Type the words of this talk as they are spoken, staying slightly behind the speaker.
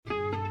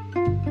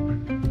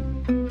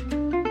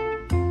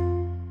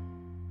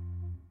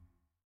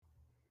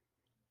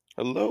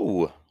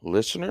Hello,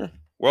 listener.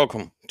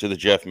 Welcome to the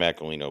Jeff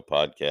Macalino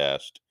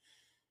podcast.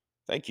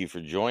 Thank you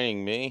for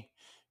joining me.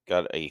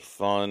 Got a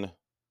fun,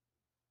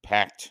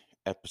 packed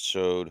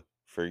episode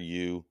for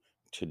you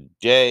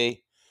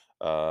today.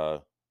 Uh,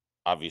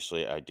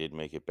 Obviously, I did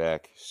make it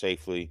back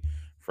safely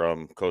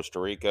from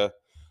Costa Rica.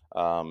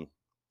 Um,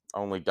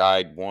 Only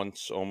died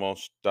once,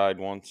 almost died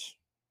once.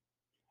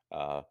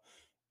 Uh,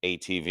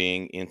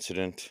 ATVing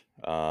incident.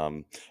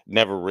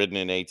 Never ridden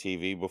an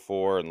ATV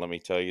before, and let me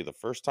tell you, the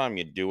first time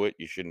you do it,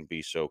 you shouldn't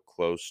be so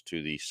close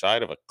to the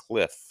side of a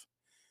cliff.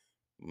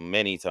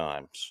 Many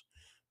times,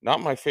 not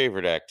my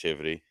favorite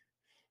activity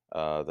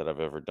that I've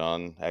ever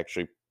done.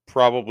 Actually,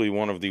 probably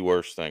one of the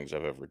worst things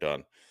I've ever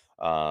done.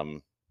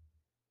 Um,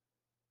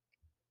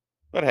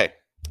 but hey,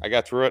 I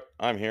got through it.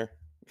 I'm here.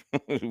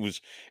 it was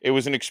it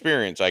was an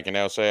experience. I can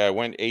now say I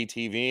went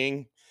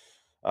ATVing.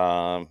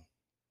 Um,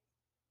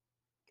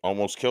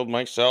 Almost killed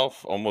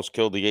myself, almost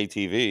killed the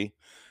ATV.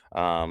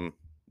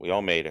 We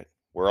all made it.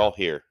 We're all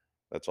here.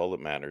 That's all that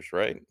matters,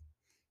 right?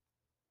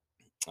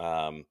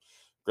 Um,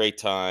 Great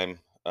time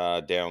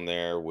down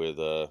there with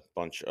a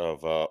bunch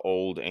of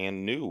old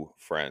and new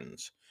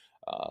friends.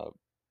 Uh,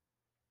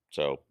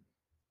 so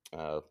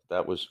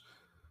that was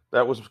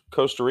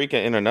Costa Rica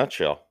in a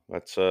nutshell.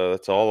 That's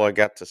all I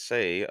got to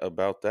say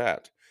about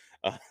that.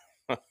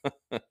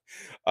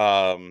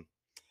 um,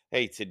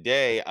 Hey,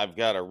 today I've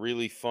got a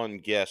really fun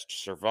guest,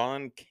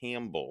 CerVon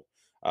Campbell.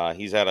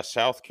 He's out of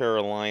South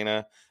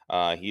Carolina.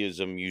 He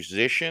is a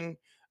musician.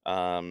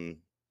 Um,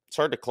 it's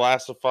hard to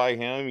classify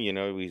him.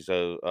 He's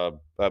a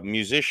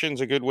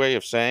musician's a good way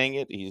of saying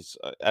it.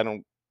 I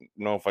don't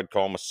know if I'd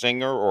call him a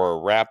singer or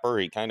a rapper.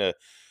 He kind of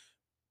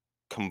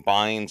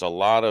combines a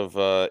lot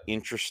of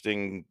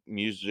interesting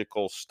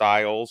musical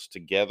styles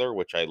together,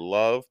 which I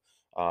love.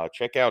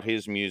 Check out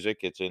his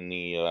music. It's in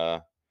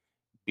the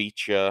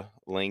Beacha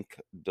link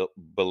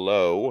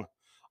below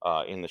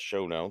in the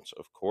show notes,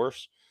 of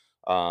course.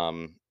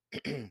 Um,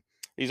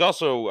 he's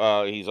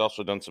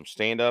also done some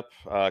stand up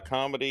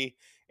comedy,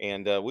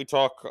 and we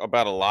talk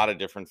about a lot of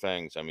different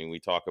things. I mean, we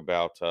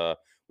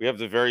have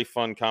the very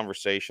fun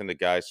conversation that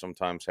guys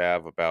sometimes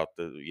have about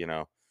the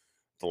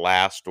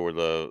last or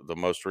the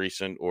most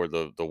recent or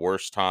the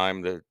worst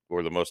time that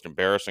or the most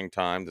embarrassing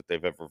time that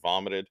they've ever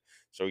vomited.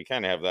 So we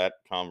kind of have that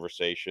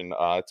conversation.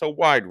 It's a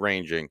wide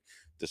ranging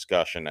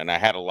discussion, and I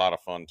had a lot of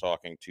fun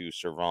talking to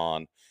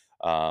CerVon.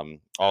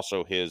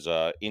 Also, his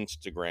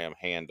Instagram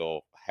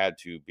handle had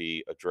to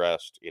be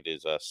addressed. It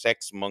is a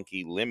sex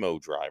monkey limo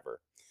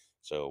driver.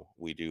 So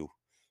we do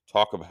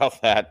talk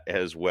about that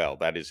as well.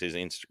 That is his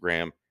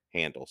Instagram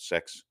handle,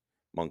 sex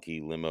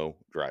monkey limo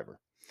driver.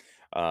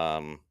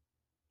 Um,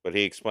 but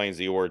he explains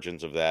the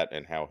origins of that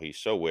and how he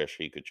so wish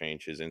he could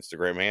change his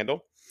Instagram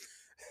handle.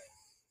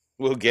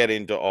 We'll get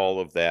into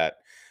all of that.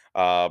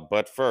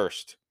 But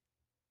first,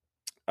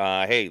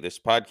 hey, this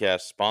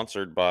podcast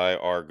sponsored by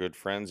our good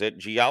friends at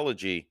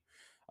Geology.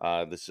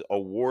 This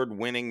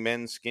award-winning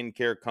men's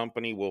skincare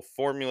company will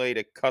formulate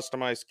a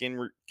customized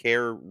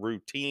care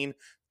routine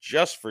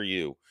just for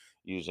you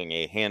using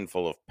a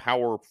handful of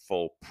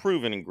powerful,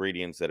 proven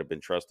ingredients that have been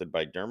trusted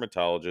by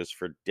dermatologists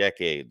for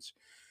decades.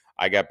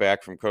 I got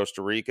back from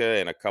Costa Rica,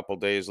 and a couple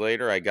days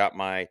later, I got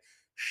my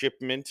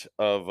shipment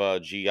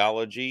of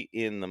Geology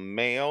in the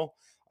mail.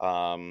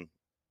 Um,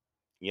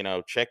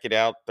 Check it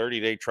out.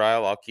 30-day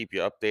trial. I'll keep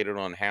you updated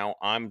on how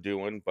I'm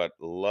doing, but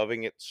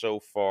loving it so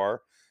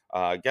far.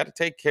 Got to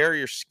take care of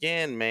your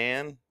skin,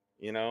 man.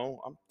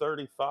 I'm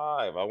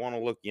 35. I want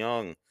to look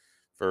young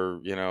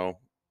for,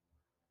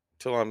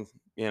 till I'm,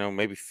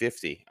 maybe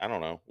 50. I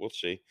don't know. We'll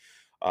see.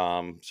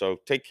 So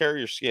take care of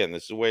your skin.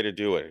 This is the way to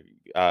do it.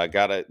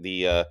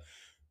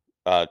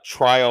 The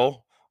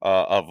trial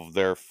of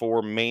their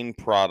four main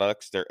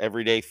products: their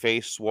everyday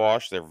face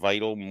wash, their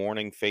vital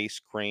morning face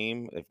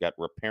cream. They've got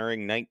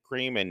repairing night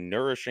cream and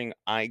nourishing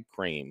eye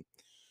cream.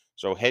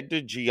 So head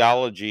to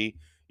Geology.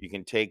 You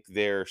can take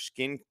their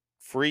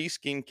free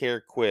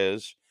skincare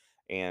quiz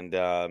and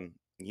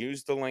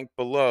use the link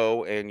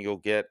below, and you'll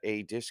get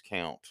a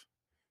discount.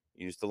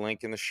 Use the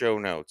link in the show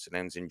notes. It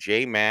ends in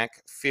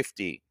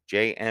JMAC50,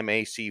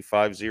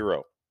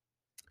 JMAC50.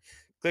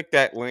 Click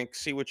that link,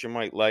 see what you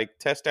might like,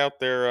 test out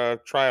their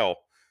trial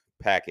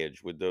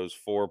package with those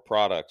four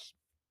products.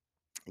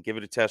 Give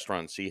it a test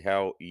run, see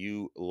how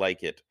you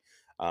like it.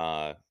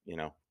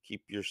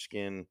 Keep your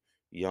skin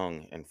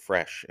young and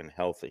fresh and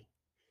healthy.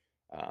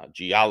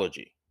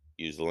 Geology,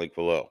 use the link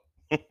below.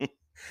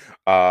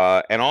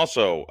 And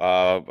also,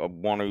 I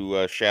want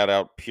to shout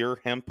out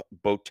Pure Hemp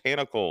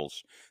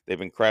Botanicals. They've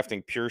been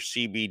crafting pure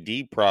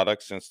CBD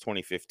products since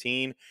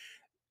 2015.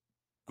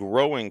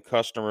 Growing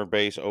customer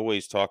base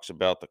always talks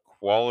about the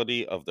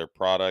quality of their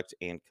product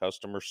and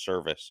customer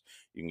service.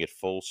 You can get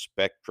full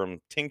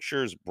spectrum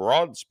tinctures,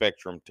 broad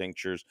spectrum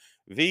tinctures,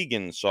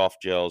 vegan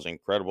soft gels,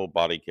 incredible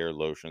body care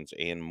lotions,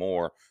 and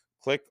more.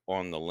 Click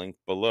on the link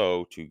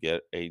below to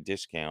get a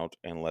discount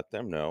and let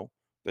them know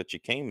that you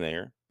came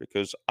there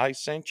because I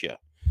sent you.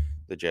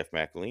 The Jeff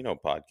Macalino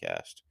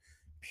podcast.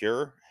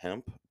 Pure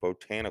Hemp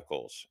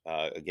Botanicals.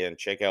 Again,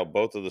 check out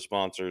both of the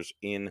sponsors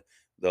in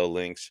the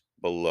links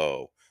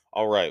below.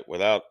 All right,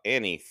 without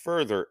any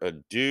further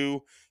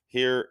ado,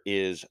 here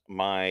is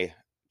my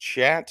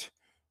chat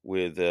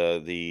with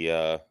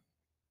the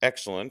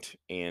excellent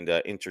and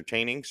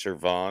entertaining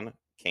CerVon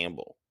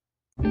Campbell.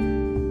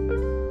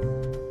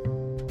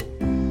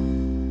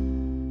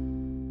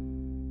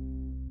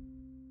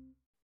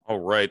 All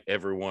right,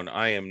 everyone.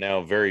 I am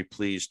now very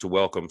pleased to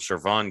welcome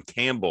CerVon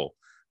Campbell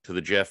to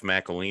the Jeff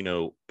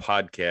Macalino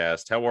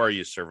podcast. How are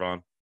you,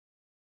 CerVon?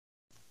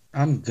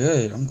 I'm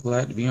good. I'm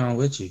glad to be on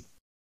with you.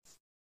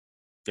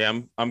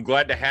 Yeah, I'm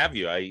glad to have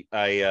you.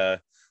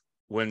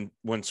 When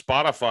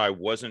Spotify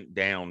wasn't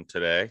down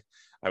today,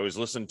 I was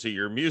listening to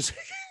your music.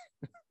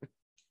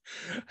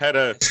 Had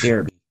a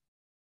Scared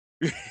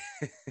me.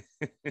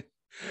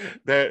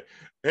 that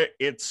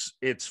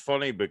it's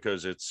funny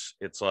because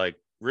it's like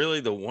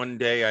really the one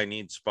day I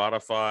need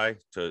Spotify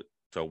to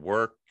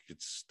work.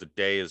 It's the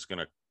day it's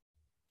gonna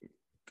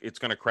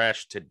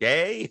crash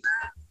today.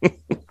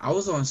 I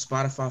was on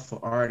Spotify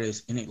for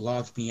artists and it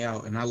logged me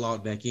out and I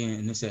logged back in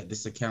and it said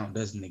this account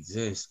doesn't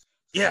exist.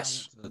 So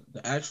Yes. I went to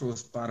the actual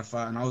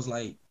Spotify and I was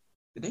like,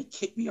 did they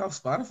kick me off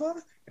Spotify?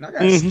 And I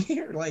got Mhm.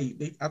 scared. Like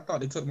I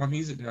thought they took my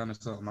music down or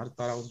something. I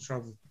thought I was in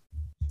trouble.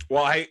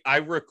 Well, I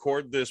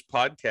record this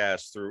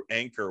podcast through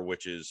Anchor,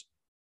 which is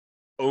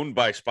owned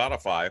by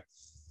Spotify,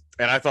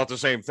 and I thought the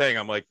same thing.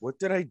 I'm like, what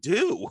did I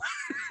do?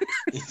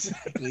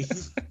 Exactly.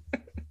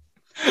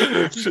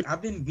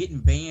 I've been getting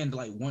banned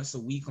like once a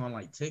week on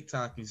like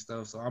TikTok and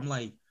stuff. So I'm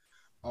like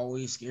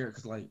always scared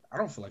because like I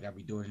don't feel like I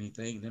be doing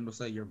anything. Then they'll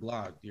say you're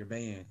blocked, you're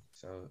banned.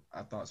 So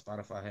I thought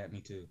Spotify had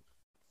me too.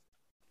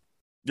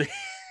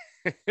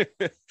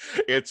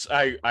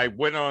 I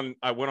went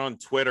on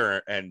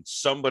Twitter and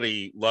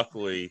somebody,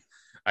 luckily,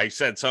 I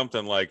said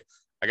something like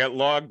I got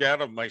logged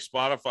out of my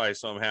Spotify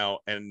somehow,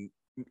 and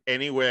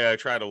any way I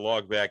try to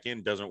log back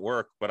in doesn't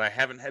work, but I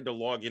haven't had to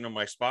log into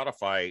my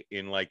Spotify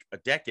in like a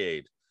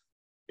decade.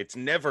 It's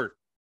never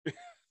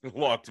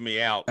locked me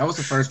out. That was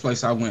the first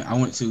place I went. I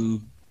went to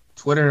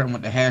Twitter. I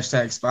went to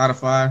hashtag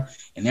Spotify,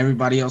 and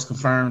everybody else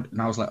confirmed. And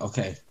I was like,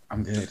 okay,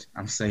 I'm good.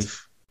 I'm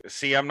safe.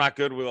 See, I'm not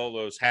good with all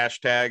those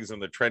hashtags and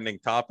the trending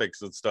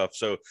topics and stuff.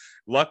 So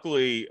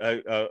luckily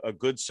a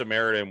good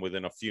Samaritan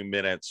within a few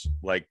minutes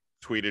like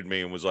tweeted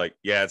me and was like,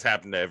 yeah, it's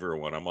happened to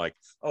everyone. I'm like,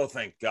 oh,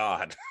 thank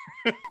God.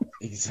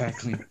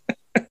 Exactly.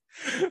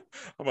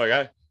 I'm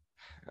like,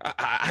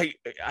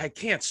 I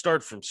can't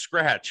start from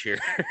scratch here.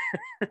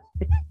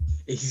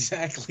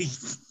 Exactly.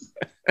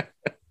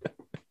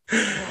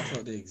 I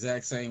felt the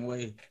exact same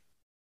way.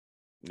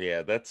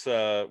 Yeah, that's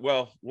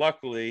well,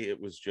 luckily it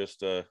was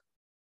just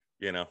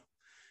you know,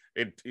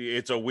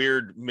 it's a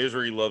weird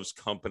misery loves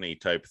company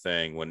type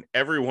thing. When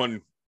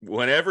everyone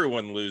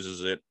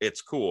loses it,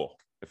 it's cool.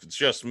 If it's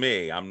just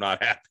me, I'm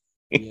not happy.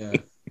 Yeah.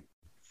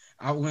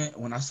 I went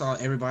when I saw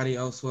everybody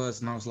else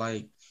was, and I was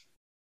like,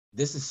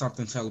 this is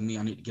something telling me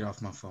I need to get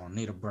off my phone, I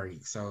need a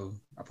break. So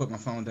I put my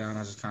phone down,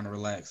 I just kind of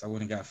relaxed. I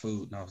went and got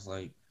food, and I was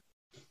like,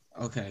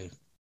 okay,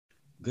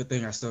 good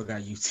thing I still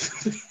got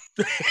YouTube.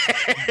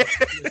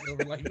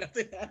 Like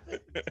nothing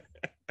happened.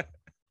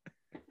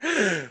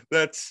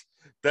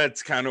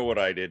 That's kind of what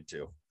I did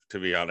too, to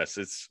be honest.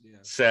 It's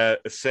sad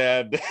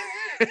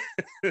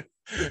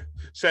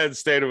sad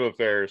state of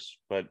affairs,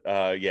 but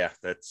yeah,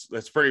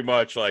 that's pretty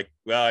much like,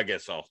 well, I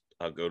guess I'll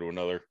go to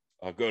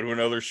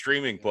another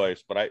streaming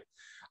place. But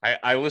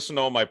I listen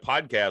to all my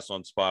podcasts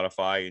on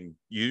Spotify, and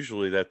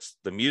usually that's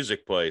the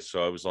music place.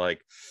 So I was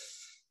like,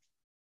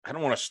 I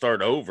don't want to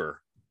start over.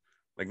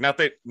 Like, not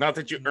that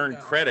you earn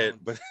credit,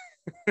 but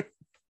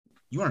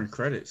you earn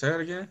credit. Say that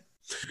again.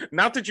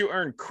 Not that you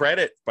earn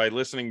credit by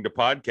listening to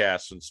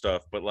podcasts and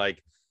stuff, but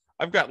like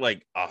I've got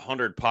like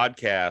 100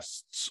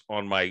 podcasts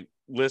on my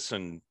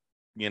listen,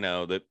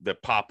 that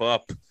pop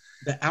up.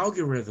 The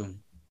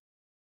algorithm,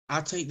 I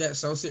take that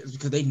so serious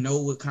because they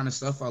know what kind of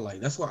stuff I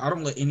like. That's why I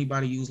don't let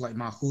anybody use like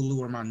my Hulu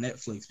or my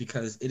Netflix,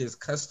 because it is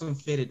custom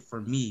fitted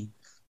for me.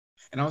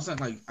 And I was saying,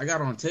 like, I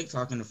got on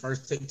TikTok, and the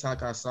first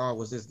TikTok I saw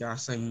was this guy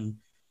saying,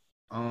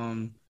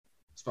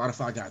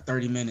 Spotify got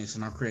 30 minutes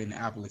and I'm creating an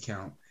Apple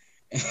account.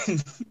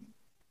 And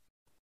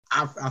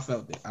I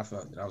felt it. I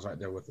was right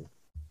there with him.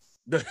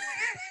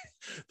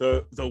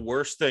 The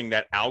worst thing,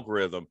 that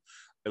algorithm,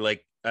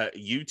 like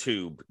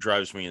YouTube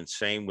drives me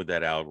insane with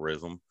that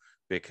algorithm,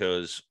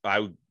 because I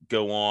would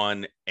go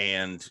on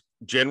and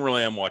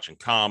generally I'm watching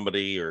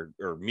comedy or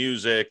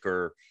music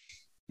or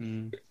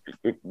I'll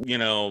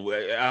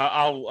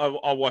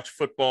watch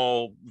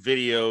football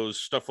videos,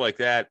 stuff like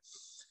that,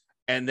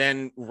 and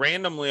then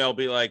randomly I'll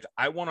be like,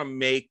 I've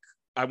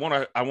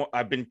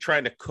been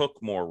trying to cook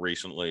more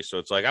recently, so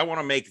it's like I want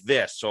to make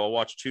this, so I'll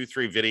watch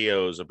 2-3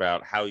 videos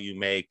about how you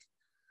make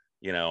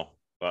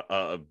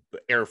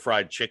air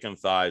fried chicken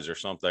thighs or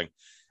something,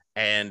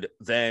 and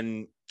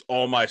then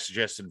all my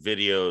suggested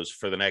videos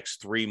for the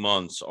next 3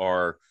 months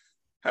are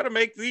how to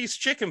make these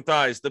chicken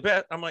thighs the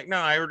best. I'm like, no,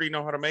 I already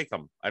know how to make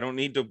them. I don't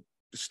need to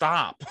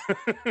stop.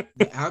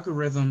 The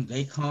algorithm,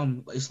 they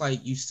come, it's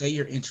like you say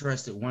you're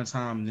interested one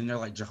time, and then they're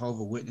like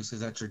Jehovah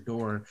Witnesses at your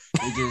door.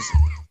 They just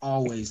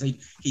always,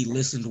 he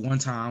listened one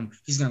time,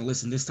 he's gonna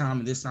listen this time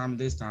and this time and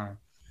this time.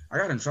 I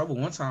got in trouble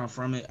one time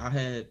from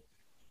it.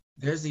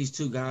 There's these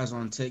two guys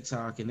on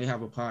TikTok, and they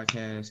have a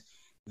podcast.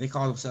 They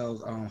call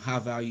themselves High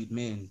Valued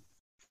Men.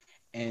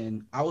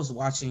 And I was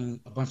watching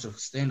a bunch of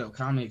stand-up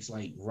comics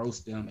like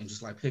roast them and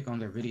just like pick on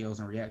their videos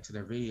and react to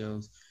their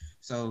videos.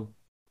 So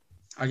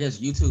I guess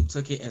YouTube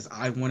took it as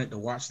I wanted to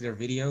watch their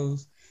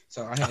videos.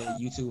 So I had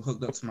YouTube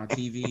hooked up to my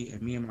TV,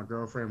 and me and my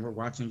girlfriend were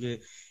watching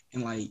it.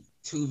 And like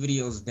 2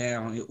 videos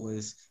down, it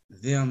was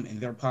them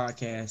and their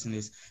podcast, and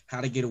it's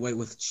how to get away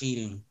with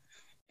cheating.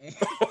 And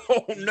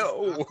Oh it's just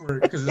no.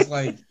 awkward because it's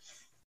like,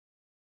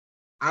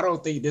 I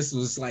don't think this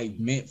was like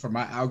meant for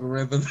my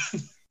algorithm.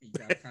 You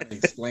gotta kind of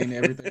explain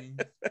everything.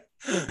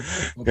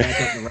 Go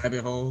back up the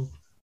rabbit hole.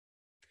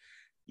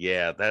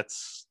 Yeah,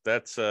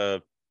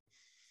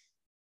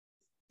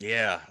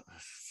 yeah.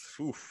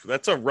 Oof,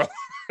 that's a rough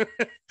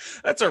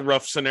that's a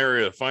rough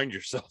scenario to find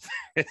yourself.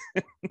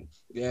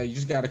 Yeah, you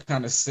just gotta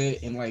kind of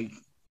sit and like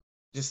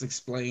just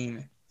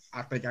explain.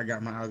 I think I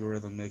got my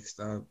algorithm mixed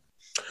up.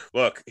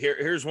 Look,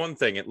 here's one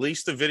thing. At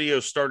least the video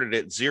started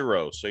at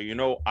 0. So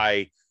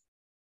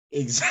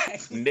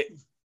Exactly.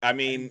 I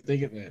mean,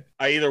 Think of that.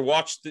 I either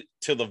watched it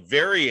to the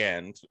very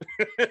end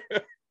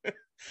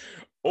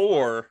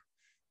or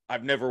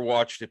I've never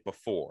watched it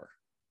before.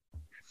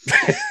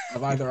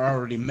 I've either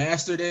already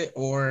mastered it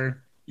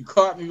or you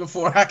caught me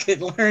before I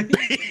could learn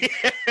it.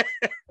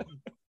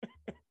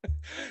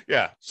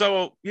 Yeah.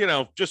 So,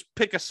 just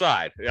pick a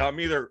side. I'm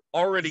either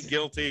already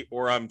guilty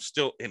or I'm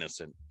still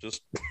innocent.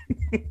 Just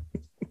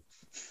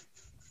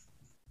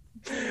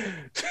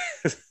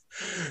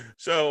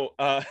so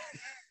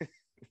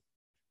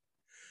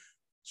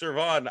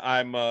CerVon,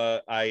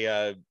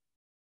 I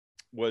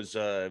was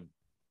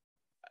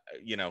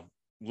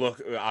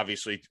look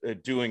obviously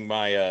doing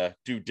my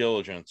due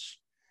diligence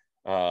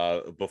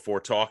before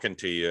talking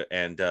to you,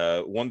 and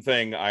one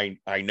thing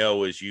I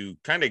know is you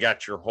kind of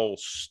got your whole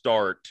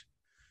start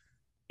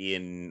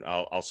in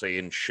I'll say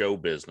in show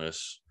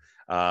business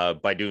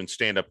by doing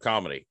stand-up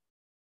comedy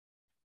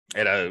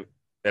at a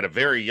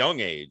very young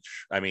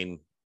age. I mean,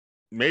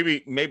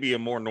 maybe a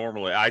more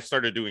normally. I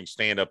started doing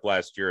stand-up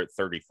last year at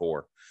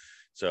 34.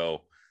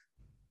 So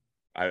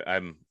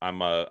I'm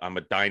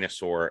a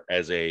dinosaur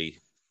as a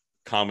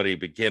comedy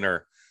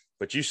beginner,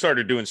 but you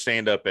started doing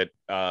stand up at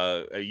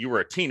you were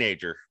a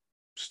teenager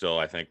still,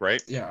 I think,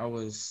 right? Yeah, I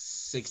was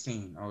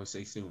 16. I was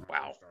 16 when I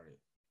Wow. first started.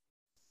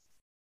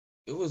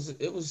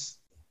 It was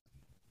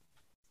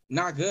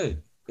not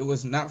good. It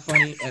was not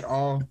funny at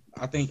all.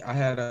 I think I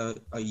had a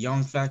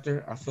young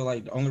factor. I feel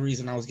like the only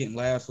reason I was getting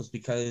laughs was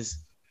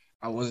because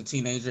I was a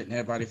teenager and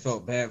everybody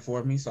felt bad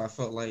for me. So I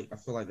feel like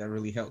that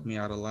really helped me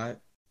out a lot.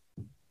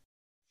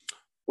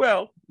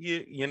 Well,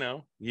 you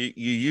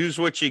use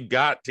what you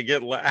got to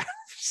get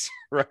laughs,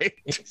 right?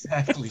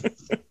 Exactly.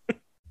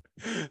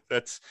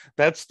 That's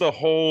the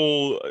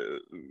whole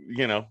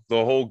the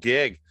whole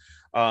gig.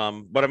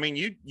 But I mean,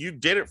 you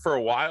did it for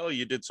a while.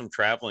 You did some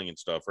traveling and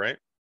stuff, right?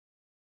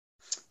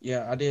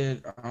 Yeah, I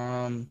did.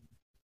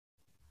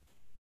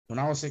 When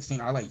I was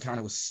 16, I like kind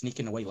of was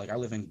sneaking away. Like I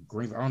live in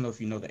Greenville. I don't know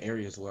if you know the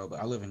area as well, but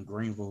I live in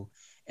Greenville,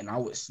 and I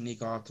would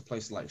sneak off to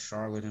places like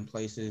Charlotte and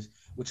places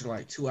which are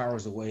like 2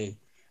 hours away.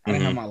 I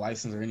didn't have my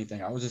license or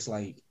anything. I was just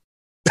like,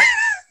 I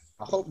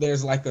hope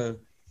there's like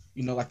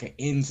like an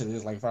end to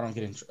this. Like if I don't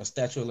get in a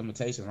statute of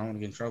limitations, I don't want to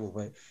get in trouble.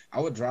 But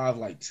I would drive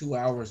like 2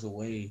 hours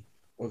away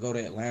or go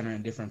to Atlanta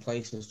and different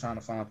places trying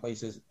to find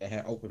places that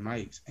had open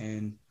mics.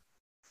 And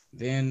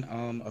then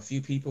a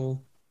few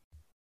people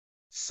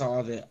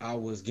saw that I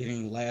was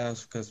getting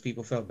laughs because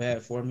people felt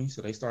bad for me.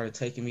 So they started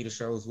taking me to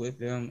shows with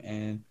them.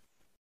 And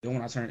then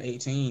when I turned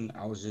 18,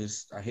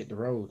 I hit the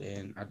road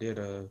and I did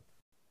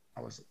I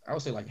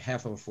would say like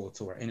half of a full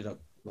tour. I ended up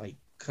like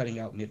cutting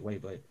out midway,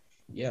 but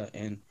yeah,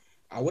 and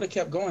I would have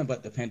kept going,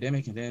 but the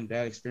pandemic and then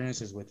bad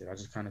experiences with it, I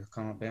just kind of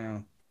calmed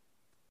down.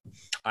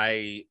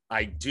 I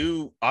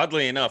do,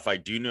 oddly enough, I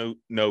do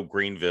know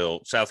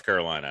Greenville, South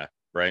Carolina,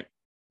 right?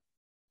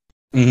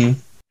 Mm-hmm.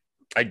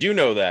 I do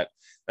know that.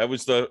 That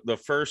was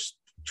the first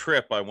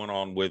trip I went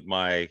on with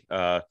my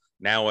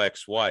now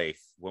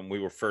ex-wife when we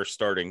were first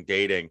starting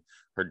dating.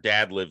 Her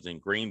dad lived in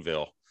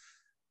Greenville,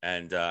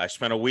 and I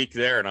spent a week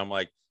there, and I'm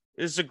like,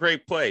 this is a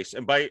great place.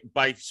 And by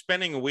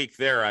spending a week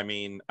there, I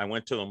mean, I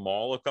went to the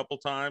mall a couple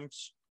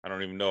times. I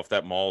don't even know if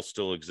that mall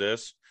still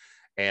exists.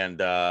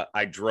 And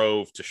I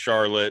drove to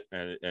Charlotte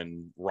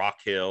and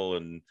Rock Hill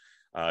and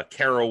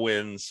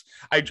Carowinds.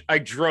 I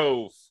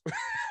drove.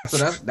 So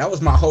that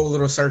was my whole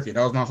little circuit.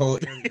 That was my whole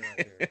area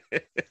right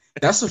there.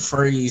 That's a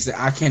phrase that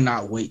I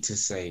cannot wait to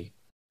say.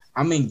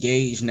 I'm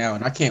engaged now,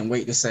 and I can't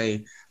wait to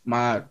say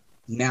my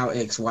now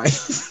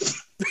ex-wife.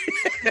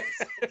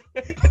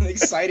 I'm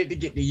excited to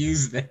get to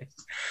use that.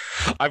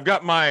 I've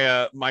got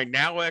my my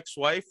now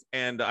ex-wife,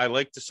 and I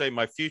like to say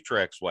my future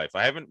ex-wife.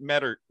 I haven't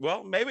met her.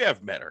 Well, maybe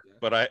I've met her,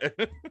 but I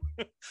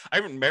I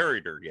haven't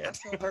married her yet.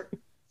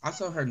 I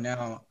tell her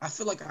now, I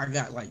feel like I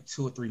got like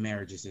two or three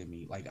marriages in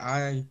me. Like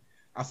I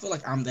feel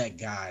like I'm that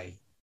guy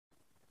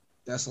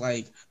that's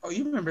like, oh,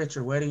 you remember at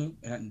your wedding?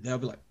 And they'll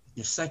be like,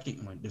 your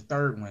second one, your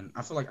third one.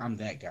 I feel like I'm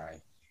that guy.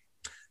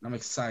 And I'm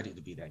excited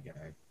to be that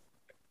guy.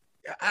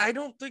 I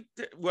don't think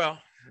that, well,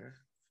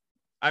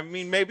 I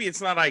mean, maybe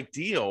it's not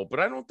ideal, but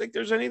I don't think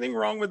there's anything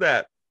wrong with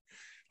that.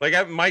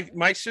 Like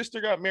my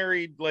sister got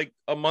married like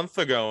a month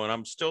ago, and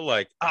I'm still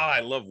like, oh,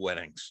 I love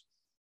weddings.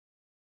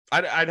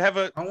 I'd have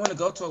a I want to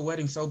go to a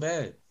wedding so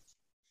bad.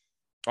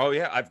 oh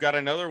yeah, I've got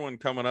another one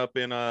coming up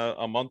in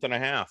a month and a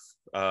half.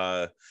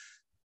 Uh,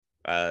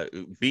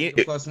 Say be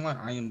the plus one.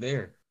 I am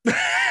there.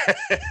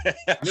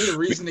 I need a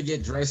reason to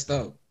get dressed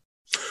up.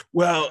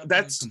 well, I've been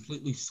that's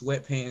completely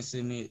sweatpants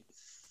in it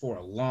for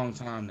a long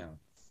time now.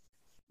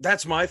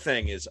 that's my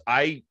thing is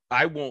I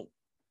won't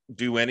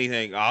do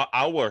anything.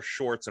 I'll wear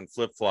shorts and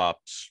flip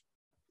flops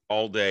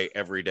all day,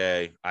 every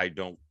day. I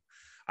don't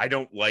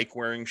like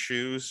wearing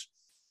shoes.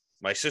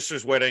 My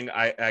sister's wedding,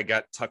 I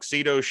got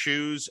tuxedo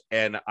shoes,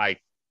 and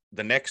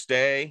the next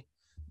day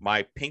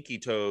my pinky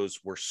toes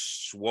were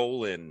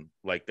swollen,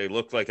 like they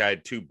looked like I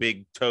had two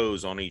big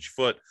toes on each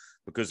foot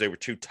because they were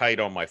too tight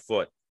on my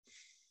foot.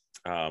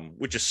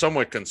 Which is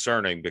somewhat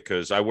concerning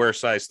because I wear a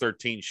size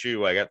 13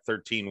 shoe. I got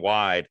 13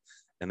 wide,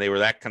 and they were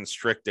that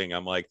constricting.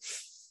 I'm like,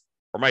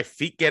 are my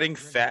feet getting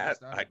Ready to fat?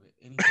 bust out of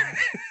it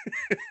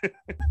anytime.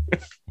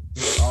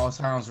 Just all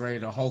times ready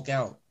to Hulk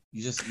out.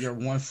 You're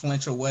one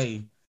flinch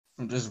away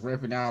from just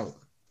ripping out.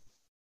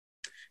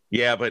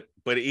 Yeah, but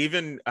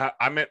even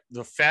I'm at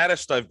the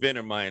fattest I've been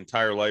in my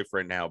entire life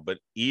right now. But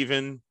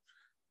even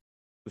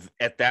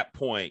at that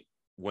point,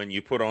 when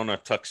you put on a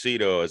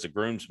tuxedo as a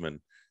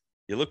groomsman,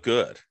 you look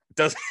good. It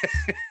does.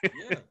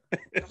 Yeah,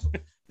 that's,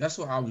 that's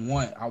what I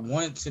want. I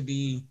want to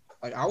be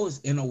like I was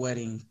in a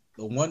wedding,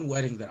 the one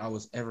wedding that I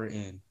was ever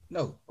in.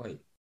 No, wait,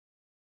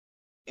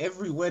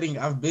 every wedding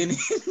I've been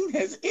in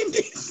has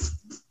ended.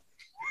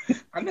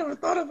 I never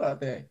thought about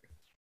that.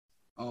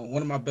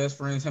 One of my best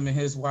friends, him and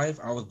his wife,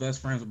 I was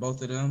best friends with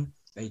both of them.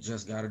 They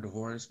just got a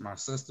divorce. My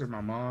sister, my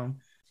mom.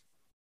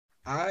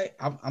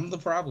 I'm the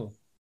problem.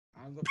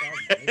 I'm the problem.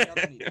 Maybe I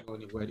don't need to go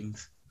to any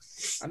weddings.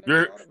 I never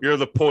you're thought of it. you're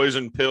the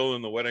poison pill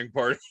in the wedding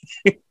party.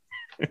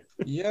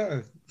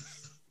 Yeah, I'm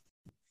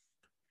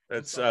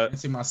That's start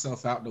renting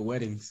myself out to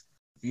weddings.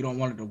 If you don't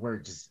want it to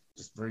work, just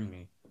bring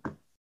me.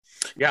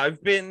 yeah.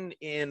 I've been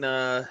in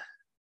I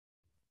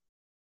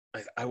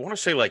want to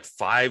say like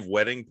 5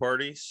 wedding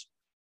parties,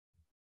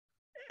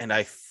 and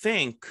I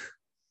think,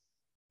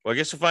 well, I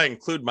guess if I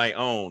include my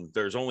own,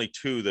 there's only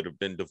 2 that have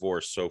been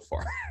divorced so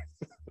far.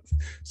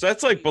 So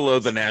that's You like need like below a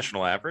the stamp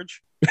national card.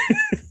 average.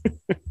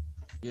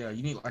 Yeah,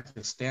 you need like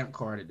a stamp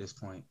card at this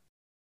point.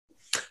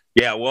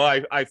 Yeah,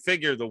 well, I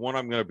figure the one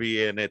I'm going to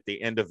be in at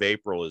the end of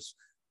April is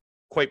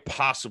quite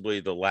possibly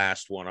the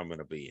last one I'm going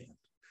to be in.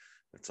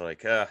 It's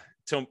like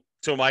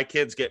till my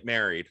kids get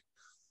married,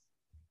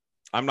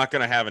 I'm not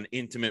going to have an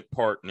intimate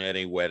part in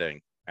any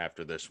wedding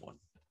after this one.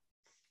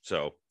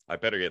 So I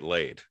better get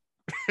laid.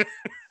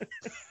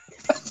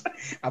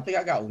 I think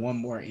I got one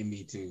more in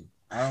me too.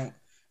 I don't.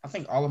 I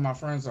think all of my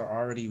friends are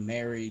already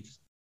married,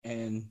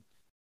 and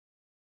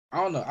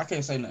I don't know. I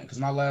can't say nothing because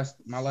my last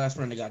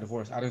friend that got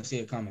divorced, I didn't see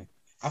it coming.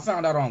 I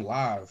found out on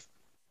live.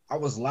 I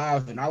was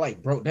live and I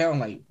like broke down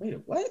like, wait,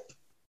 what?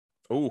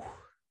 Oh,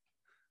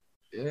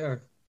 Yeah.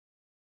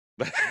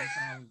 One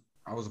time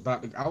I was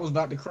about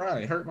to cry.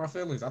 It hurt my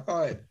feelings. I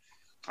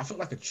felt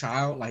like a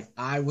child. Like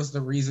I was the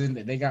reason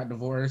that they got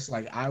divorced.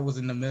 Like I was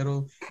in the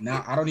middle.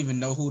 Now I don't even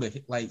know who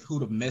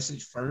to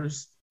message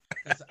first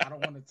because I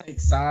don't want to take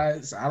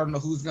sides. I don't know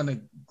who's gonna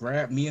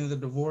grab me in the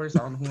divorce. I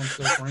don't know who I'm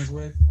still friends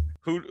with.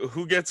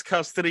 who gets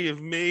custody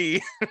of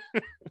me?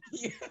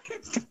 Yeah.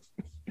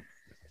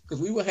 Because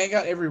we would hang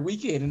out every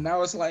weekend, and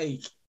now it's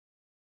like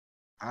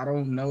I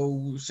don't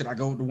know. Should I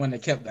go with the one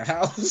that kept the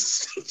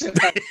house? Should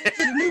I go to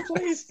the new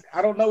place?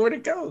 I don't know where to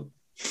go.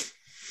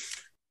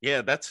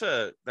 Yeah, that's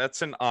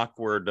an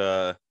awkward.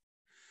 I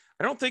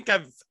don't think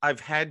I've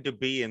had to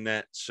be in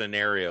that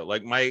scenario.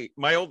 Like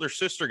my older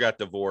sister got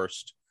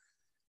divorced,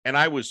 and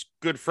I was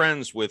good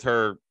friends with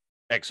her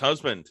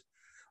ex-husband.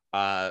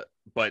 But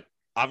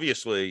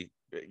obviously,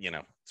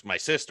 it's my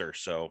sister,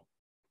 so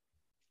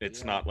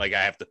it's Yeah. not like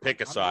I have to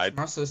pick a I miss side.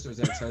 my sister's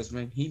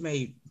ex-husband. He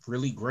made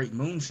really great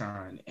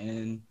moonshine,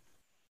 and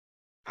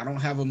I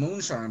don't have a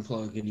moonshine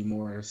plug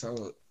anymore.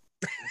 So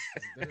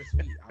it's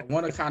bittersweet. I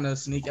want to kind of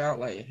sneak out,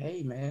 like,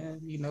 hey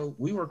man,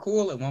 we were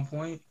cool at one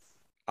point.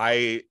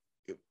 I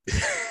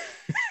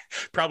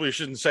probably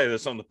shouldn't say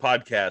this on the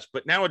podcast,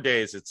 but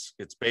nowadays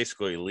it's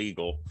basically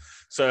legal.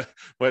 So,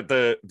 but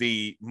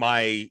the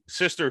my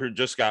sister who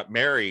just got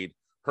married,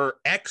 her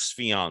ex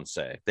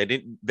fiance, they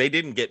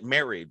didn't get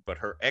married, but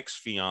her ex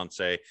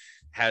fiance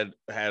had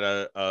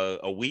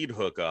a weed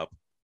hookup,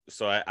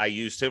 so I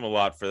used him a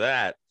lot for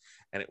that,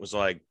 and it was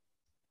like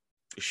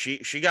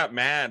she got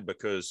mad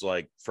because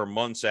like for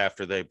months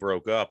after they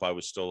broke up, I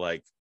was still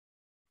like,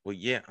 well,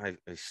 yeah, I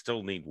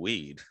still need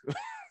weed.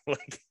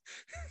 Like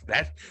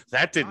that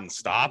My didn't my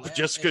stop last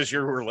just ex because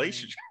your girlfriend,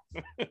 relationship.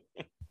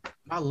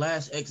 My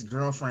last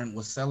ex-girlfriend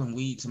was selling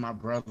weed to my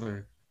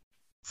brother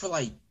for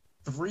like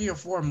 3 or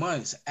 4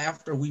 months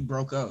after we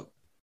broke up.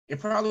 It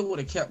probably would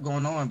have kept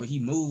going on, but he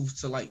moved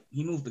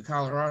to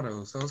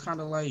Colorado. So it's kind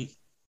of like,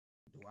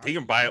 do I He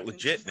can really buy do it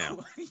things legit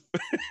now.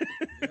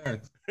 that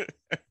way?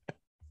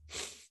 Yeah.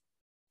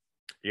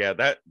 Yeah,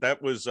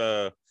 that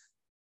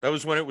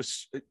was when it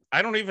was.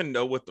 I don't even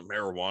know what the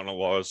marijuana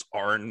laws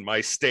are in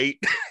my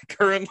state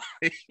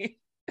currently.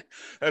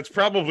 That's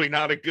probably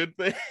not a good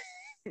thing.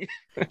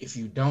 If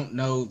you don't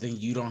know, then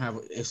you don't have.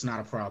 It's not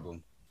a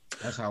problem.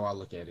 That's how I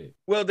look at it.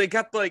 Well, they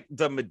got like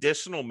the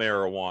medicinal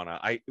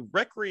marijuana.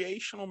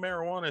 Recreational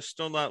marijuana is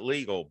still not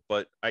legal,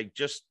 but I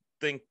just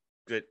think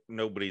that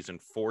nobody's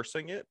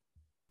enforcing it.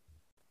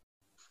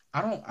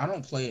 I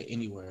don't play it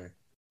anywhere.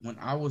 When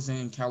I was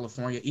in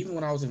California, even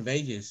when I was in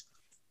Vegas,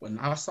 when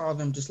I saw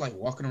them just like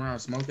walking around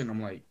smoking,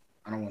 I'm like,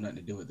 I don't want nothing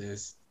to do with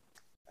this.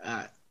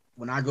 I,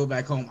 when I go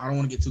back home, I don't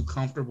want to get too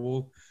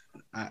comfortable.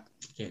 I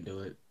can't do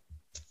it.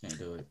 Can't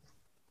do it.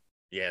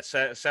 Yeah,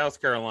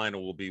 South Carolina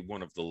will be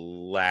one of the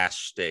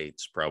last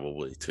states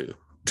probably to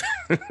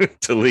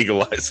to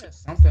legalize it. Yeah,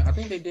 something. I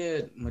think they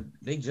did.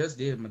 They just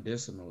did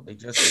medicinal. They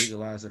just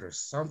legalized it or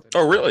something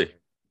Oh, around really? there.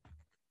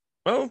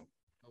 Oh,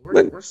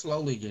 We're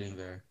slowly getting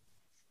there.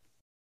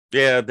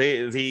 yeah.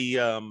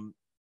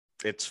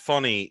 It's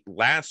funny.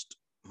 Last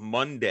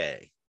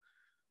Monday,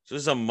 so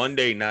this is a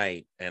Monday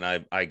night, and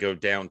I go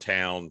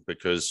downtown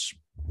because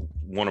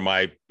one of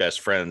my best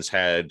friends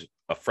had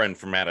a friend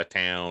from out of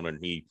town, and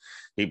he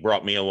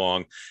brought me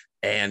along,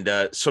 and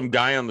some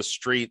guy on the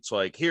streets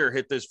like, here,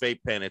 hit this vape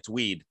pen, it's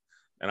weed,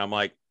 and I'm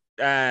like,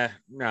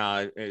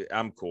 nah,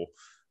 I'm cool.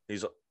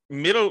 He's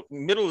middle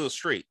of the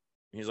street.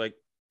 He's like,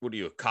 what are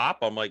you, a cop?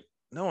 I'm like,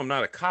 no, I'm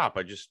not a cop.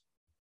 I just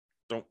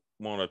don't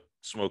want to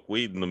smoke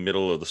weed in the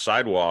middle of the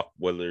sidewalk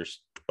where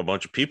there's a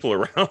bunch of people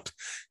around.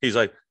 He's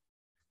like,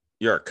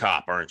 you're a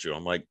cop, aren't you?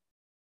 I'm like,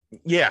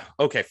 yeah,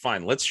 okay,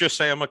 fine. Let's just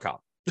say I'm a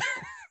cop.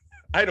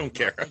 I don't My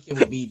care. thinking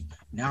would be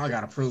now I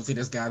gotta prove to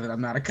this guy that I'm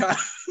not a cop.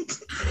 I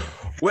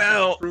gotta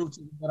Well, prove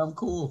to him that I'm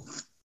cool.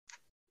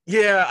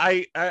 yeah,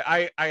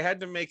 I had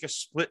to make a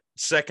split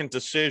second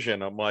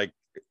decision. I'm like,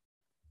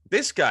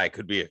 this guy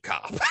could be a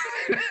cop.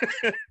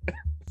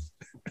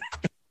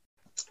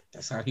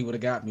 That's how he would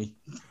have got me.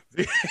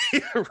 He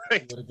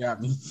Right. would have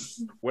got me.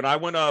 When I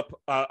went up,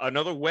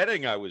 another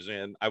wedding I was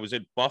in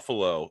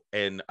Buffalo,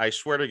 and I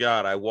swear to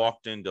God, I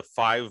walked into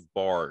 5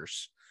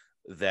 bars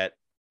that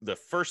the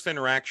first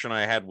interaction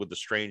I had with the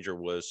stranger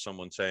was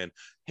someone saying,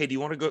 hey, do you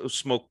want to go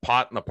smoke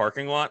pot in the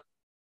parking lot?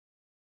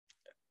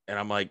 And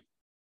I'm like,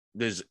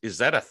 is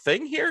that a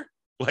thing here?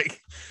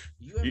 Like,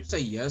 Do you ever say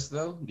yes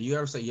though? Do you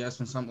ever say yes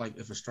when something like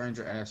if a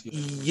stranger asks you like,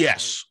 "You want to smoke?"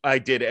 yes, I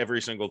did every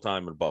single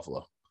time in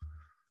Buffalo.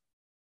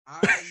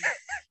 I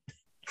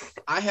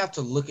I have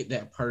to look at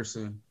that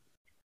person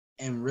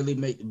and really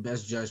make the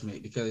best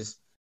judgment because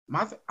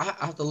I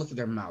have to look at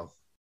their mouth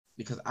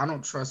because I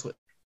don't trust what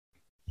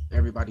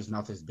everybody's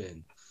mouth has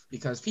been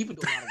because people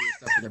do a lot of weird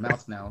stuff with their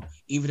mouth now.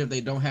 Even if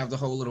they don't have the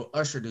whole little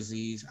usher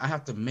disease, I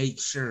have to make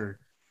sure,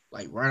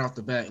 like right off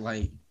the bat,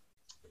 like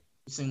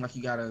you seem like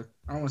you got a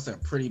I don't want to say a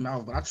pretty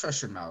mouth, but I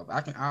trust your mouth.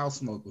 I'll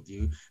smoke with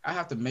you. I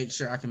have to make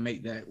sure I can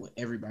make that with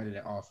everybody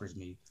that offers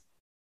me.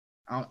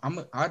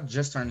 I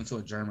just turned into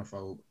a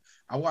germaphobe.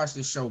 I watched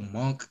this show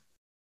Monk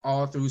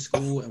all through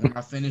school, and when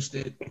I finished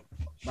it,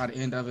 by the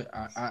end of it,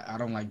 I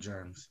don't like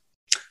germs.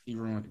 He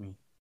ruined me.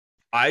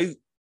 I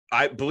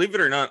I believe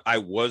it or not, I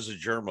was a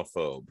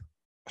germaphobe,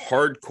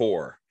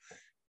 hardcore.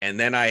 And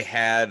then I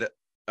had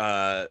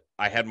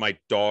my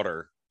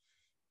daughter,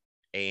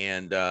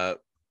 and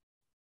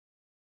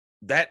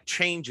that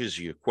changes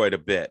you quite a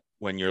bit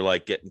when you're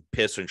like getting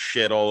piss and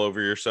shit all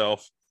over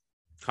yourself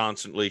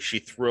constantly. She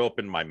threw up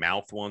in my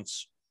mouth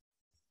once.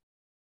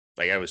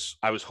 Like I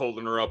was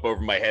holding her up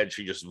over my head.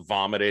 She just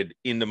vomited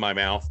into my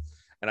mouth.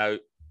 And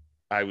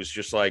I was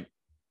just like,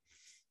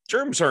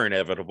 germs are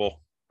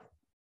inevitable.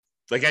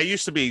 Like I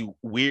used to be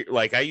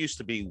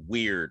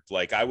weird.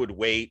 Like I would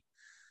wait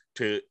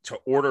to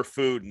order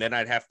food, and then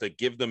I'd have to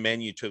give the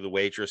menu to the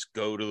waitress,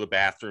 go to the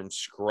bathroom,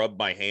 scrub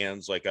my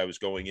hands like I was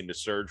going into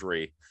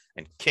surgery,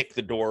 and kick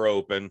the door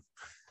open,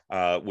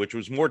 which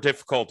was more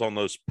difficult on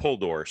those pull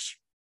doors.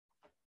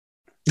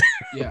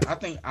 Yeah,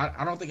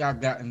 I don't think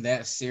I've gotten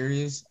that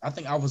serious. I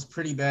think I was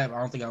pretty bad, but I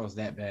don't think I was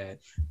that bad.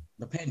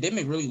 The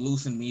pandemic really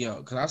loosened me up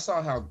because I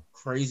saw how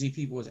crazy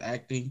people was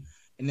acting,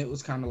 and it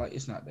was kind of like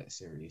it's not that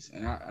serious,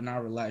 and I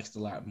relaxed a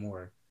lot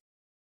more.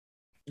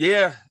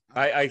 Yeah,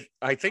 I don't, I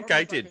I think don't know I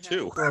if I did can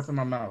handle too. throw up in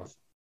my mouth.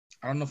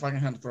 I don't know if I can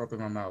handle throw up in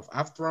my mouth.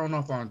 I've thrown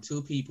up on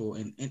two people,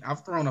 and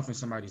I've thrown up in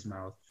somebody's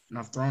mouth, and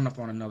I've thrown up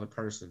on another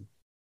person.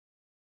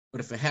 But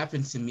if it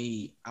happened to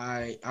me,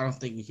 I don't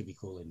think we could be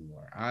cool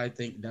anymore. I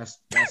think that's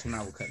when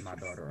I would cut my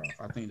daughter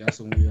off. I think that's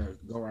when we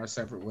go our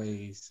separate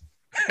ways.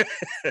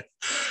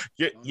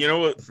 you, I don't you know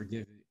know if I what can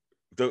forgive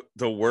it.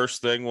 the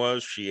worst thing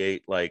was? She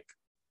ate like,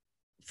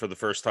 for the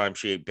first time,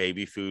 she ate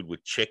baby food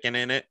with chicken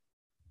in it,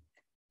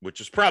 which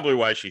is probably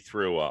why she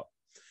threw up.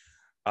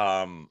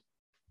 Um,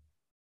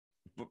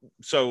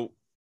 so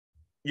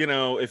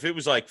if it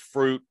was like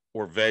fruit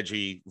or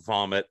veggie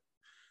vomit,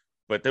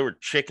 but there were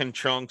chicken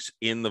chunks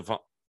in the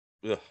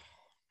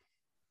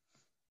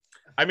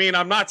I mean,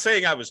 I'm not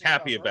saying I was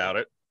happy about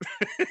it.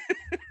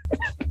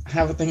 I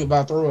have a thing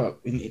about throw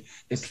up, and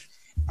it's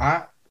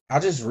I I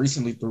just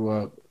recently threw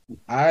up.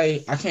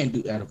 I can't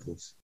do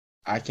edibles.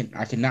 I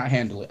cannot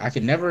handle it. I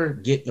can never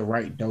get the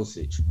right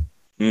dosage.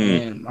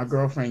 Mm. And my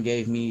girlfriend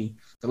gave me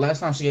the last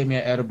time she gave me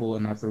an edible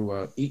and I threw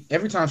up.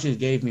 Every time she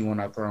gave me one,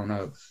 I thrown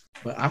up.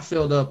 But I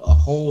filled up a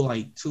whole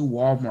like 2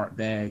 Walmart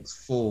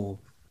bags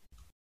full.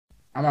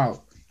 I'm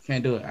out.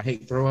 Can't do it. I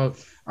hate throw up.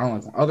 I don't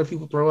like when other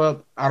people throw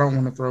up. I don't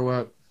want to throw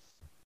up.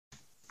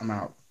 I'm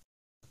out.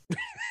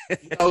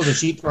 She knows that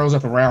she throws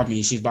up around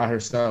me. She's by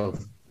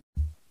herself.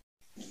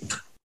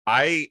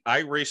 I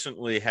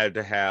recently had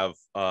to have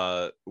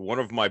one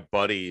of my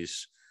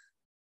buddies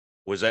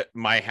was at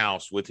my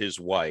house with his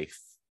wife,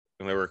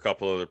 and there were a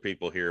couple other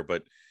people here,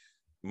 but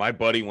my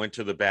buddy went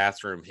to the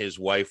bathroom. His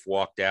wife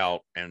walked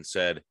out and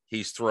said,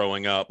 "He's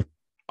throwing up.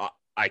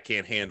 I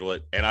can't handle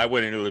it." And I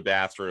went into the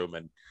bathroom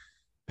and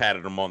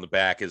patted him on the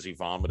back as he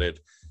vomited.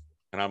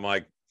 And I'm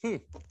like,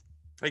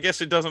 I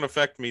guess it doesn't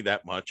affect me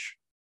that much.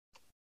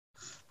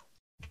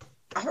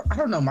 I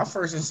don't know. My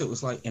first instinct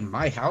was like, in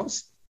my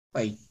house,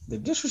 like the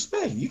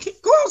disrespect. You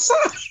can't go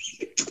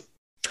outside.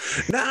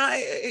 Nah,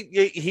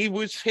 he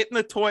was hitting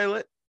the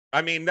toilet.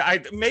 I mean,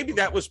 maybe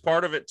that was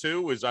part of it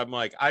too. Was I'm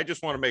like, I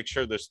just want to make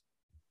sure this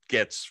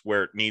gets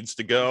where it needs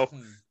to go.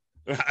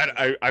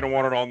 I don't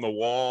want it on the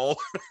wall.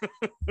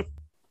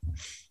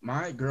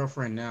 My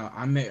girlfriend now,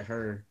 I met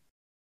her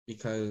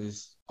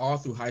because all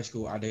through high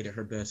school I dated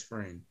her best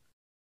friend,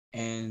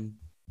 and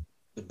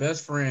the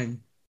best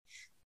friend,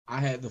 I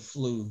had the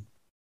flu,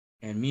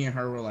 and me and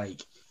her were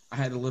like, I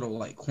had a little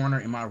like corner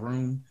in my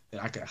room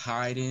that I could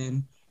hide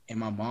in, and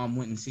my mom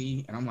wouldn't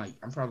see. And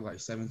I'm probably like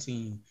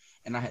 17,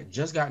 and I had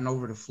just gotten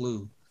over the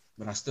flu,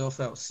 but I still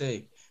felt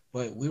sick.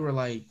 But we were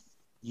like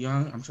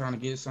young, I'm trying to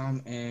get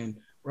some, and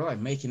we're like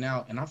making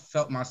out, and I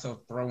felt myself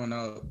throwing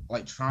up,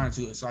 like trying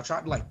to. So I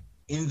tried to like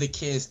end the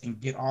kiss and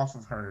get off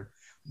of her,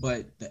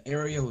 but the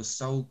area was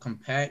so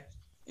compact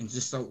and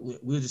just so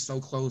we were just so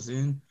close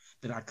in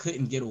that I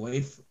couldn't get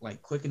away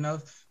like quick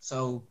enough.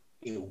 So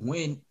it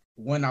went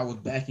when I was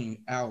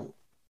backing out.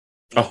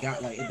 It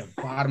got like at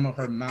the bottom of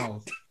her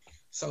mouth.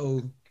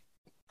 So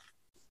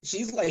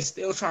she's like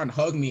still trying to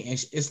hug me,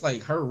 and it's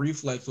like her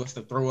reflex was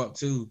to throw up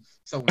too.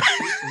 So when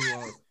she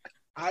threw up,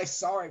 I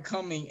saw it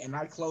coming, and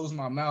I closed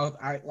my mouth.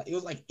 It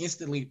was like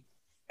instantly,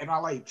 and I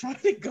like tried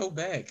to go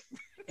back,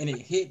 and it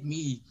hit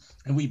me,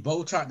 and we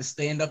both tried to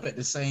stand up at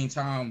the same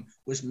time,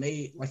 which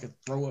made like a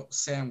throw up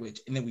sandwich,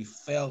 and then we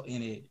fell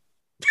in it.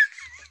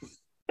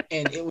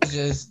 And it was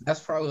just,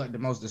 that's probably like the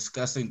most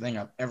disgusting thing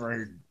I've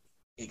ever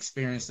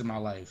experienced in my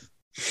life.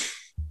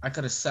 I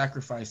could have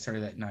sacrificed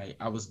her that night.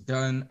 I was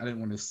done. I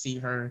didn't want to see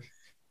her.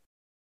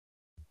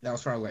 That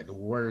was probably like the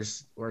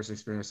worst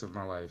experience of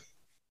my life.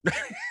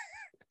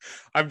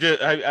 I'm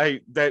just,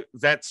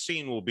 that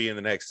scene will be in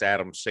the next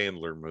Adam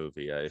Sandler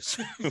movie, I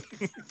assume.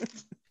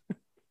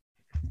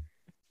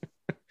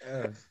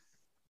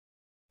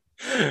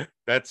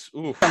 That's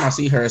oof. Every time I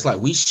see her, it's like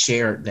we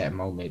shared that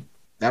moment.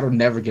 That'll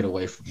never get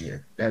away from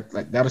here.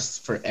 That is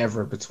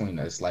forever between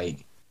us.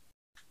 Like,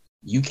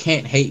 you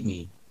can't hate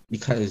me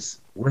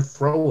because we're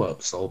throw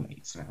up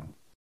soulmates now.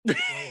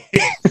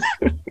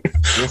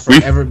 We'll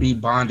forever be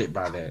bonded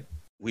by that.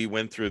 We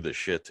went through the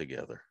shit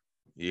together.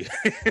 Yeah.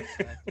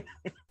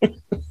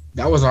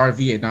 That was our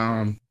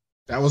Vietnam.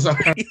 That was our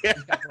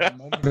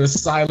moment of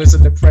silence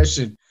and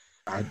depression.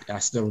 I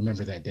still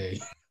remember that day.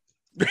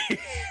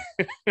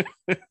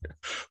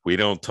 We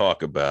don't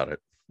talk about it.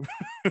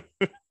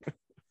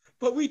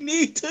 But we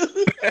need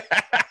to.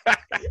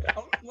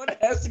 One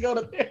has to go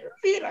to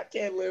therapy, and I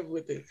can't live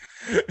with it.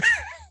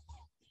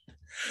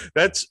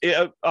 That's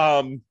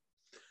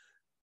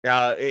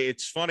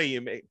it's funny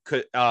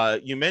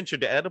you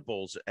mentioned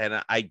edibles,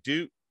 and I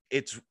do.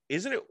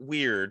 Isn't it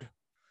weird?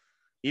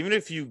 Even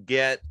if you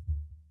get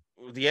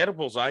the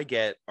edibles I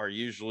get are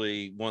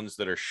usually ones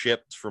that are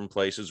shipped from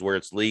places where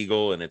it's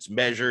legal and it's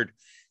measured.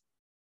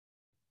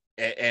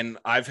 And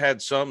I've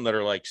had some that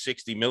are like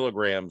 60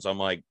 milligrams. I'm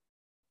like,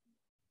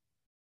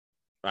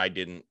 I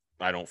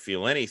don't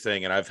feel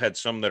anything. And I've had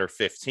some that are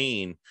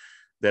 15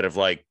 that have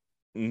like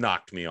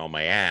knocked me on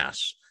my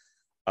ass.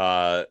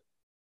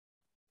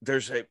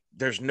 There's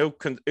no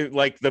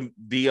like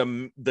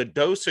the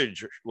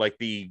dosage, like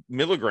the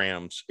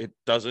milligrams, it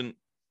doesn't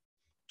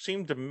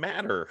seem to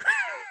matter.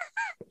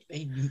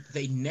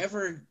 they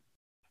never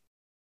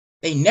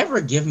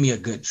give me a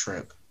good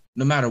trip,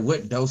 no matter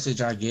what dosage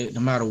I get,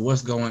 no matter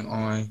what's going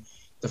on.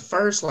 The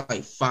first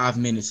like 5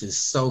 minutes is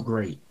so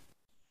great,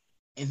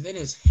 and then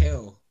it's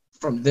hell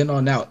from then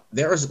on out.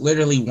 There was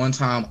literally one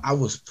time I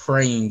was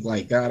praying,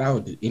 like, God, I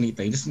would do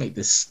anything just to make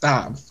this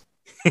stop.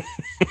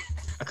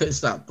 I couldn't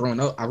stop throwing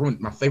up. I ruined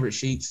my favorite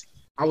sheets.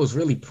 I was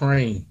really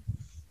praying.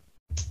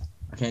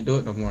 I can't do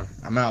it no more.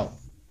 I'm out.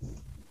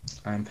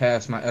 I'm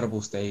past my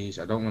edible stage.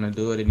 I don't want to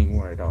do it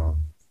anymore at all.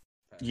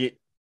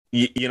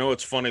 You know,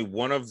 it's funny.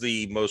 One of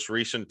the most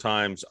recent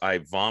times I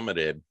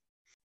vomited,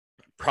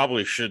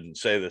 probably shouldn't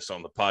say this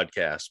on the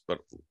podcast, but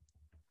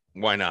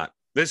why not?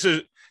 This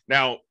is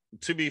now,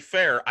 to be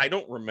fair, I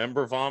don't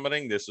remember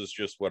vomiting. This is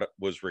just what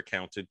was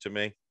recounted to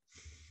me.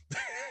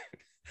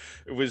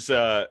 It was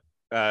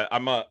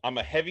I'm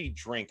a heavy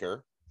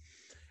drinker,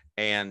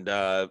 and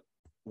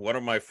one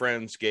of my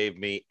friends gave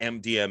me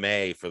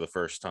MDMA for the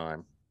first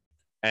time,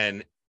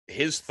 and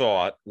his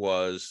thought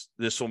was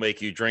this will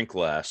make you drink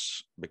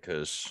less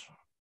because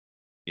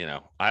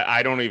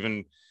I don't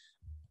even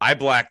I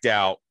blacked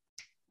out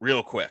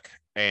real quick,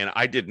 and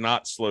I did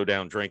not slow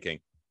down drinking.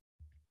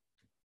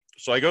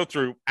 So I go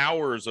through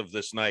hours of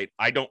this night.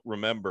 I don't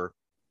remember.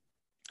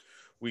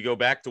 We go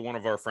back to one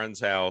of our friends'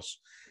 house,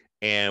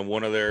 and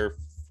one of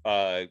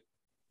the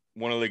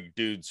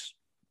dudes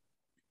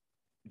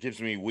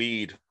gives me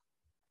weed,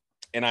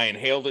 and I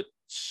inhaled it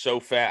so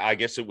fast. I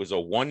guess it was a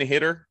one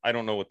hitter. I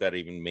don't know what that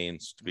even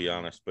means, to be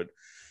honest, but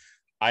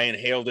I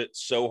inhaled it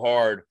so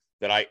hard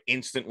that I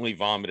instantly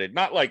vomited.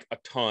 Not like a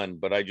ton,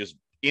 but I just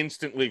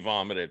instantly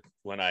vomited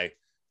when I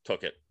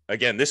took it.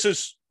 Again, this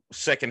is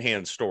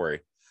secondhand story.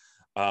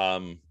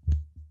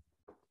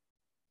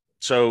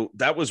 So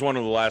that was one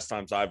of the last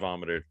times I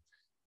vomited,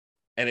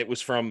 and it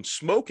was from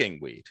smoking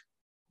weed,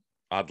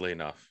 oddly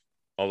enough.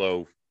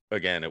 Although,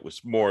 again, it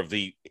was more of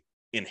the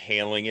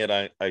inhaling it,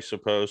 I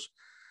suppose.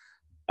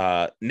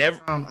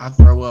 Never. I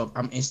throw up,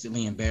 I'm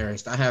instantly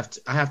embarrassed. I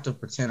have to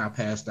pretend I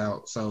passed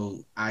out,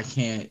 so I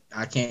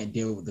can't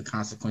deal with the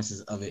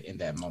consequences of it in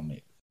that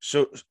moment.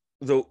 So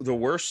the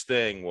worst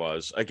thing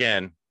was,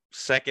 again,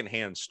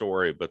 secondhand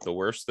story, but the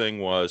worst thing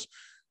was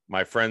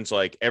my friends,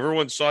 like,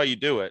 everyone saw you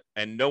do it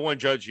and no one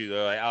judged you.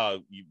 They're like, oh,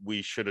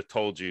 we should have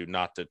told you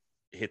not to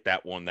hit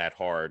that one that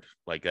hard.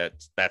 Like,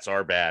 that's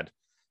our bad.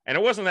 And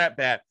it wasn't that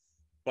bad,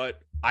 but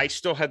I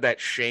still had that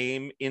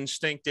shame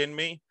instinct in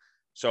me.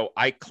 So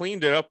I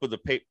cleaned it up with the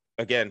paper.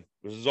 Again,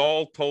 this is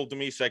all told to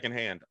me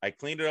secondhand. I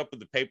cleaned it up with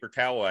the paper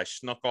towel. I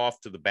snuck off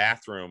to the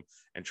bathroom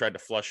and tried to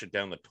flush it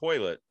down the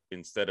toilet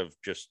instead of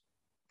just,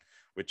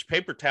 which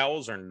paper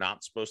towels are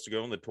not supposed to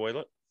go in the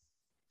toilet.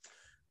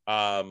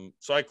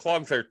 So I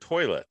clogged their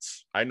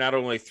toilets. I not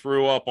only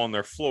threw up on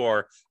their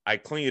floor, I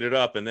cleaned it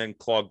up and then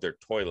clogged their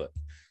toilet.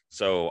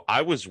 So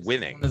I was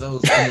winning. One of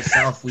those in the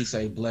South, we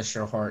say "bless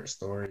your heart"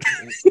 story.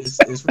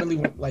 It's really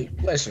like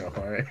bless your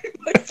heart.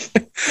 Like,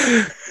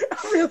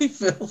 I really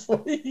feel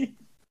for you.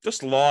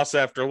 Just loss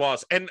after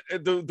loss. And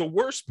the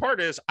worst part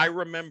is I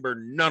remember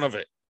none of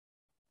it.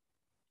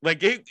 Like,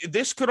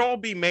 this could all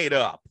be made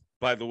up,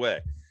 by the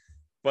way.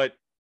 But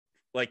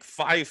like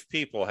 5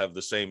 people have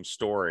the same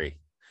story.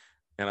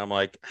 And I'm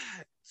like,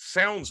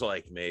 sounds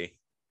like me.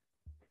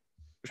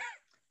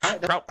 I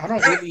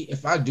don't really,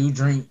 if I do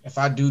drink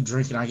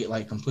and I get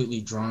like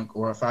completely drunk,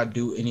 or if I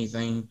do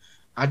anything,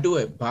 I do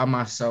it by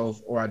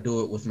myself or I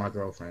do it with my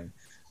girlfriend.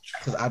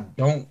 Because I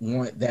don't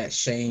want that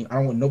shame. I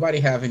don't want nobody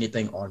have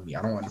anything on me.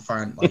 I don't want to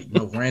find like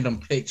no random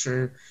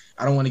picture.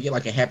 I don't want to get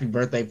like a happy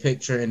birthday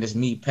picture and it's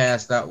me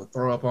passed out with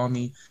throw up on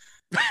me.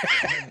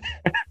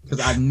 Because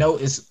I know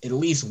it's at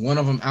least one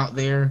of them out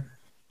there,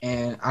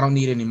 and I don't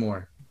need any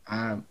more.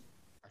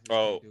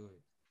 Oh,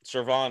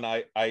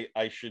 CerVon,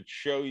 I should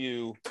show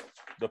you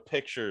the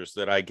pictures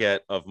that I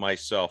get of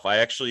myself.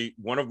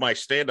 One of my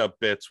stand-up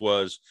bits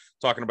was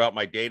talking about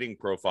my dating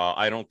profile.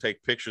 I don't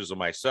take pictures of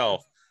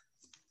myself.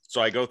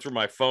 So I go through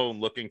my phone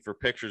looking for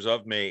pictures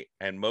of me,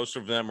 and most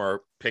of them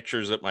are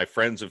pictures that my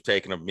friends have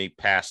taken of me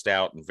passed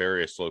out in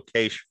various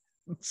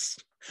locations.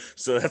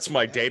 So that's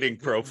my dating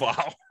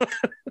profile.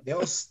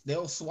 They'll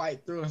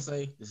swipe through and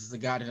say, "This is a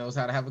guy that knows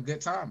how to have a good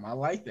time." I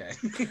like that.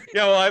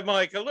 I'm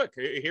like, look,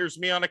 here's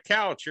me on a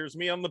couch. Here's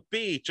me on the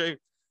beach.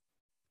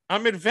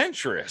 I'm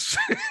adventurous.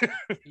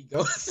 He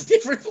goes to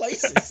different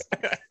places.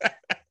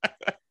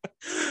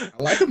 I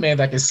like a man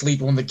that can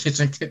sleep on the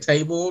kitchen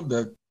table.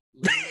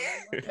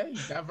 Hey,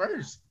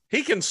 diverse.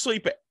 He can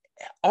sleep at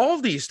all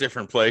these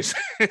different places.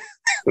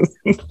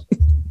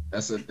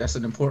 That's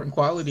an important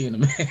quality in a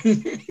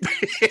man.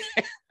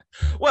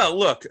 Well,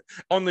 look,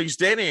 on these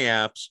dating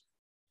apps,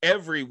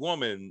 every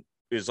woman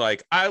is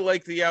like, I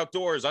like the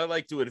outdoors. I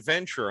like to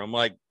adventure. I'm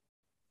like,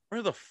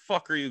 where the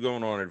fuck are you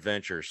going on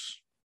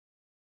adventures?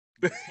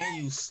 Can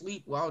you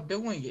sleep while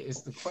doing it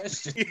is the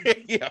question.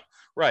 Yeah,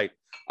 right.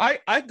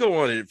 I go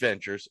on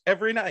adventures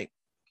every night.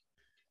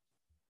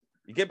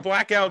 You get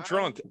blackout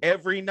drunk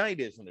every night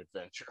is an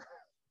adventure.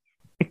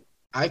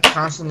 I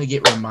constantly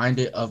get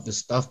reminded of the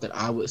stuff that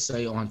I would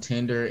say on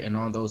Tinder and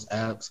on those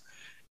apps.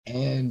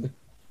 And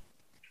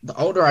the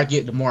older I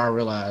get, the more I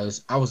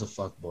realize I was a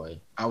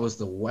fuckboy. I was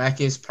the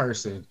wackest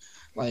person.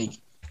 Like,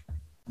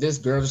 this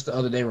girl just the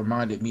other day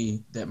reminded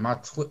me that my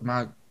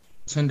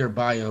Tinder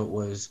bio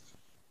was,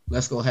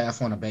 "Let's go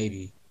half on a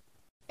baby."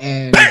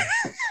 And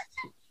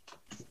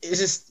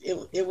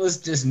it was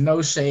just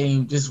no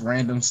shame, just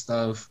random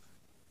stuff.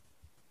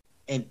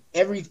 And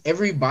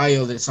every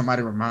bio that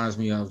somebody reminds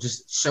me of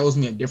just shows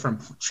me a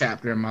different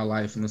chapter in my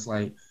life. And it's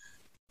like,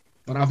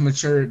 but I've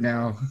matured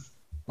now.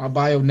 My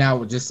bio now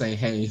would just say,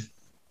 "Hey,"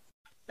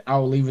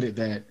 I'll leave it at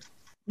that.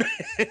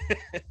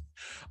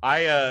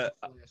 I Very uh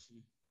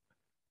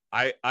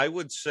flashy. I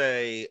would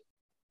say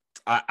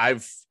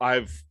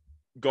I've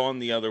gone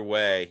the other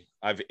way.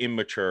 I've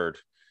immatured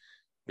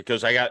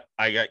because I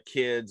got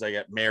kids, I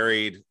got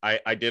married,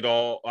 I did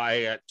all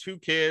I got two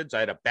kids, I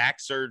had a back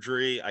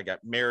surgery, I got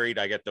married,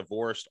 I got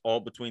divorced, all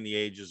between the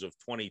ages of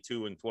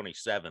 22 and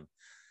 27.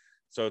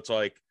 So it's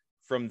like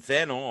from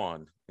then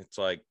on, it's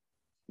like,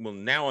 well,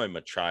 now I'm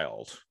a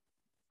child.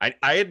 I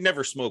had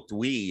never smoked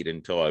weed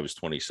until I was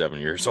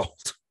 27 years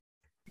old.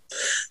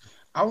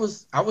 I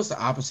was the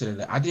opposite of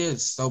that. I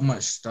did so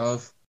much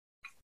stuff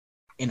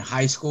in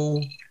high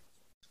school.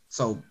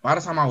 So by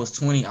the time I was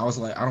 20, I was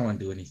like, I don't want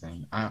to do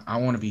anything. I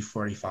want to be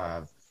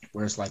 45,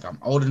 where it's like I'm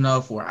old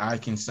enough where I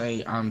can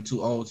say I'm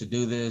too old to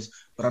do this,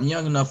 but I'm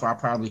young enough where I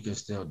probably could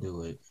still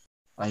do it.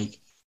 Like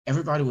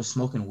everybody was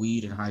smoking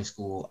weed in high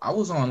school. I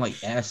was on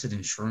like acid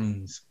and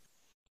shrooms,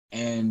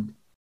 and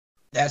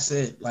that's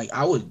it. Like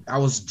I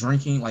was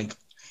drinking like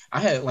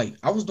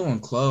I was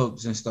doing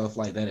clubs and stuff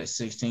like that at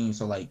 16.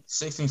 So like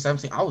 16,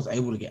 17, I was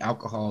able to get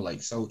alcohol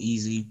like so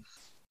easy.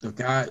 One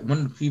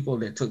of the people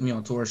that took me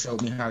on tour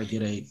showed me how to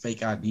get a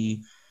fake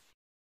ID,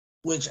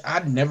 which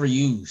I'd never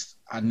used.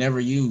 I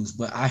never used,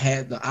 but I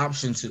had the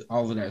option to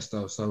all of that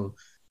stuff. So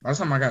by the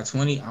time I got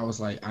 20, I was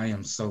like, I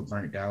am so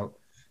burnt out.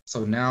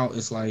 So now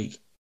it's like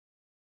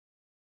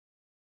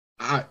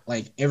I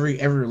like every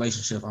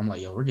relationship, I'm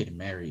like, yo, we're getting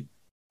married.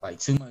 Like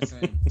 2 months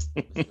in, let's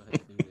go ahead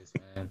and do this,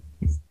 man.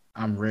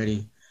 I'm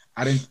ready.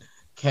 I didn't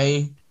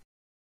Kay,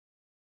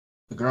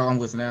 the girl I'm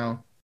with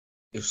now,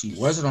 if she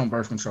wasn't on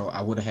birth control,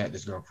 I would have had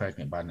this girl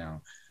pregnant by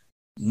now.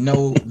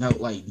 No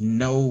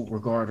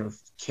regard of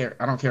care.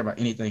 I don't care about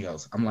anything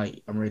else. I'm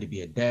like, I'm ready to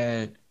be a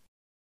dad.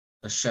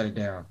 Let's shut it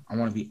down. I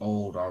want to be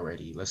old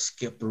already. Let's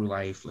skip through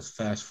life. Let's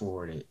fast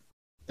forward it.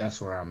 That's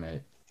where I'm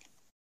at.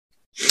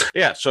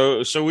 Yeah,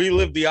 so we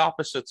live the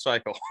opposite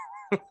cycle.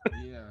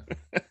 Yeah.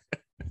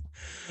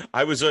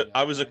 I Yeah. was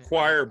a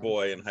choir I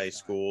boy was in on high this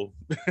side. school.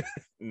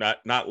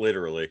 Not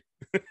literally.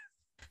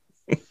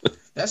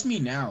 That's me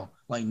now.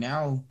 Like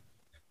now,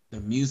 the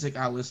music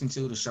I listen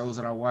to, the shows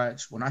that I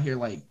watch, when I hear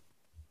like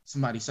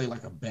somebody say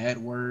like a bad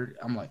word,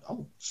 I'm like,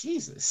 oh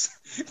Jesus.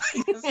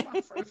 Like, that's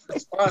my first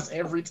response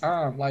every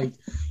time. Like,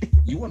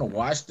 you want to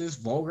watch this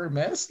vulgar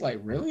mess? Like,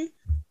 really?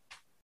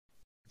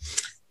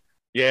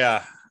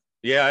 Yeah.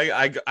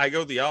 Yeah, I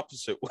go the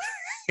opposite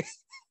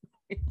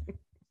way.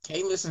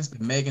 Kay listens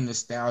to Megan the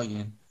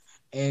Stallion,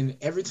 and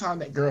every time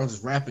that girl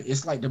is rapping,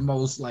 it's like the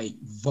most like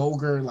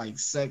vulgar like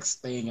sex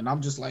thing, and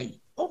I'm just like,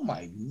 oh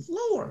my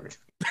lord,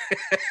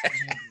 can't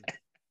handle it.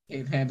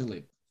 Can't handle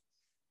it.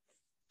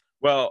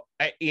 Well,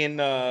 I'm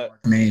a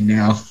dark man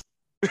now.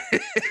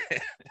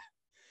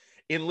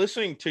 in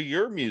listening to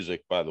your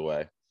music, by the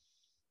way,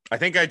 I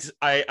think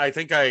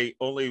I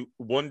only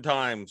one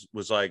time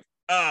was like,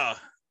 I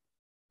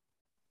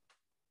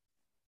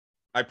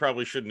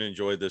probably shouldn't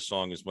enjoy this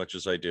song as much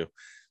as I do.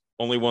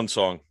 Only one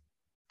song.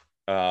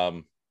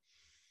 Um,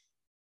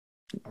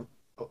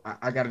 Oh,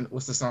 I got.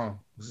 What's the song?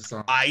 What's the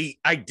song? I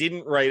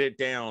didn't write it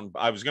down.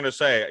 I was gonna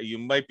say you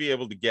might be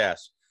able to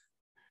guess.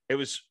 It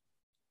was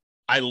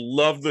I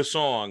love the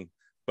song,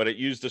 but it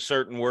used a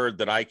certain word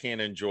that I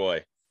can't enjoy.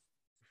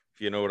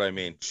 If you know what I Is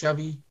mean. it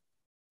Chubby?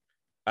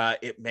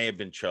 It may have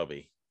been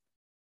chubby.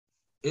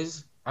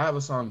 Is I have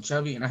a song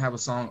Chubby, and I have a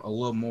song A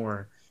Little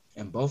More,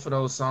 and both of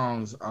those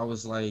songs, I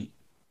was like,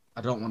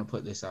 I don't want to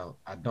put this out.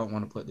 I don't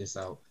want to put this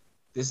out.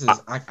 This I,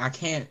 is I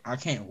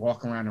can't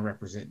walk around and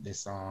represent this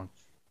song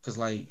because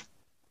like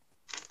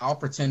I'll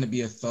pretend to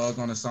be a thug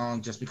on a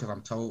song just because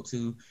I'm told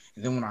to,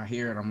 and then when I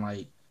hear it, I'm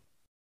like,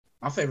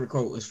 my favorite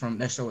quote is from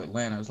that show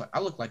Atlanta. It was like, I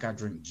look like I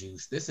drink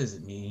juice. This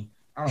isn't me.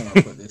 I don't want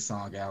to put this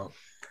song out.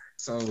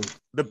 So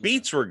the yeah,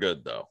 beats were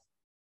good though.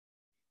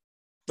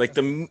 Like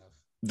that's good enough.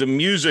 the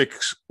music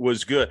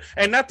was good,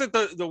 and not that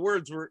the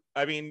words were.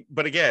 I mean,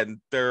 but again,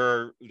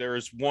 there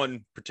is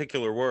one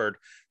particular word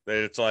that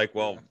it's like,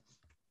 Yeah. well,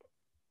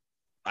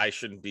 I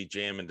shouldn't be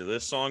jamming to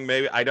this song.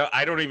 Maybe I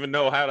don't even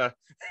know how to.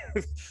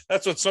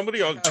 That's what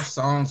somebody I on. have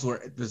songs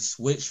where the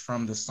switch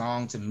from the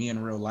song to me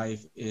in real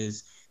life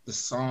is the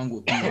song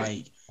would be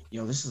like,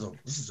 yo, this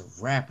is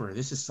a rapper.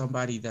 This is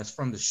somebody that's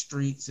from the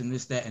streets and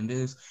this, that, and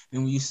this.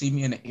 Then when you see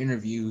me in an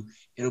interview,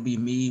 it'll be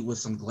me with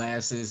some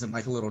glasses and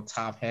like a little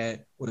top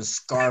hat with a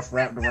scarf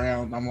wrapped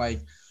around. I'm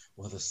like,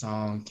 well, the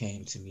song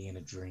came to me in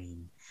a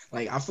dream.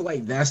 Like I feel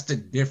like that's the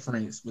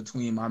difference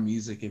between my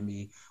music and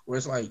me. Where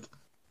it's like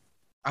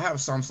I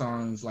have some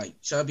songs like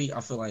Chubby,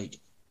 I feel like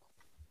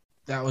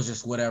that was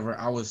just whatever.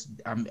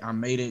 I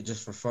made it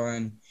just for fun.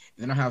 And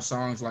then I have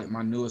songs like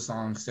my newest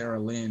song, Sarah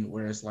Lynn,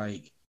 where it's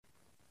like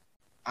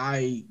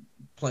I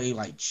play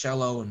like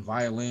cello and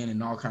violin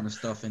and all kind of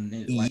stuff, and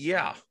it like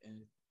Yeah,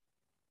 and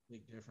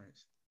big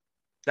difference.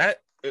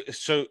 that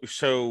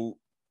so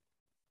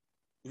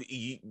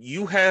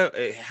you have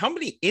how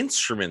many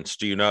instruments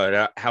do you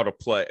know how to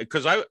play?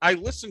 Because I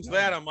listened to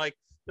that, No, I'm like,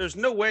 there's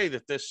no way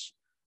that this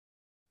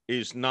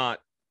is not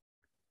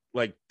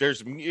like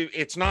there's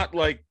it's not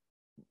like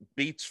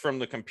beats from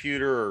the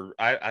computer or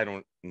I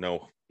don't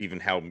know even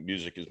how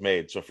music is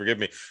made, so forgive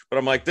me. But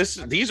I'm like,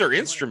 these are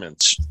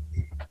instruments.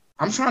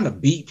 I'm trying to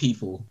beat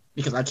people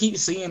because I keep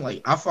seeing,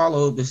 like, I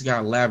follow this guy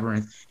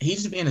Labyrinth. And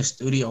he's just in a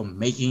studio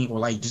making or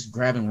like just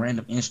grabbing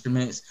random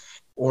instruments,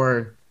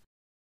 or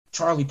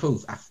Charlie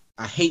Puth.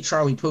 I hate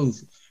Charlie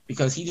Puth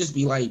because he just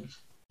be like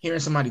hearing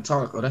somebody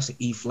talk. Oh, that's an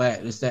E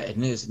flat, this, that,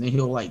 and this, and then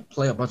he'll like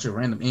play a bunch of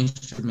random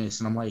instruments,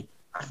 and I'm like,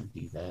 I can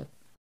do that,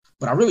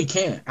 but I really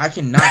can't. I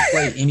cannot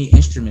play any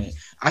instrument.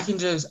 I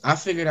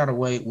figured out a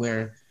way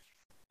where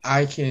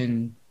I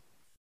can,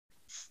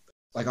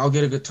 like, I'll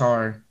get a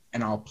guitar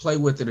and I'll play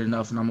with it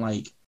enough, and I'm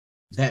like,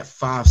 that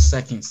 5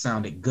 seconds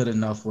sounded good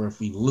enough where if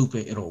we loop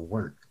it, it'll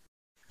work.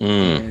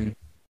 Mm. And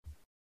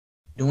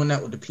doing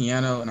that with the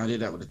piano, and I did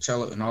that with the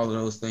cello and all of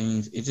those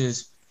things, it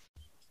just,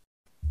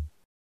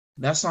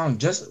 that song,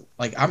 just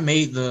like, I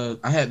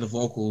had the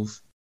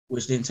vocals,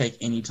 which didn't take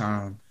any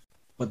time,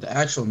 but the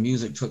actual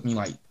music took me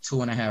like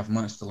 2.5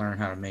 months to learn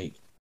how to make.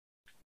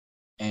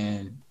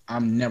 And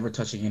I'm never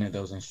touching any of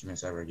those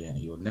instruments ever again.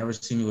 You'll never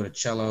see me with a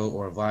cello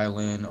or a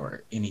violin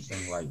or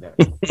anything like that.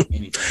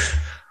 Anything.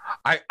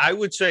 I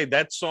would say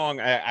that song,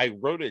 I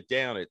wrote it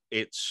down.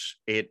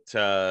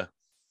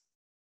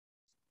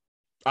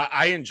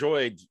 I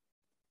enjoyed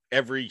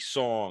every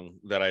song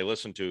that I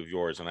listened to of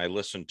yours, and I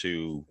listened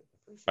to,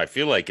 I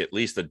feel like, at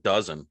least a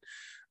dozen.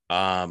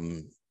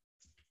 That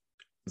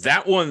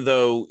one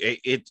though,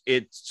 it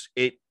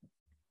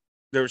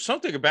there's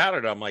something about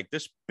it. I'm like,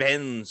 this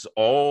bends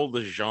all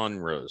the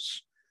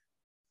genres.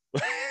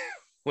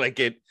 Like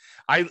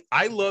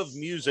I love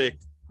music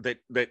that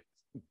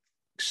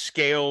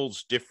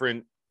scales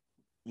different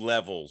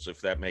levels,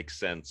 if that makes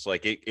sense.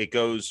 Like it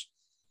goes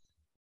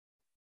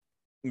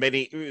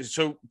many,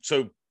 so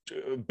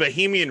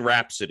Bohemian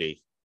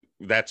Rhapsody,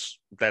 that's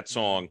that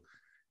song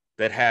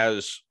that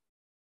has,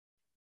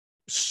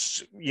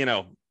 you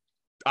know,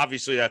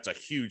 obviously that's a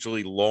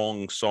hugely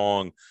long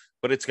song,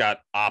 but it's got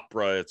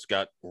opera, it's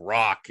got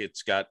rock,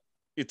 it's got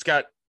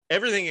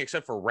everything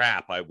except for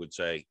rap, I would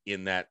say,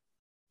 in that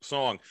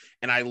song.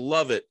 And I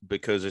love it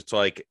because it's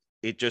like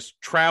it just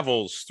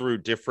travels through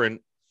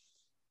different,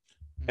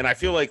 and I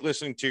feel like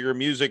listening to your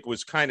music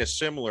was kind of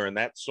similar, and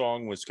that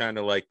song was kind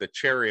of like the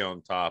cherry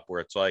on top, where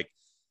it's like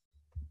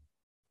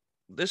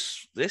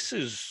this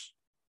is,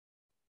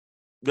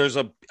 there's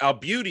a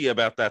beauty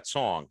about that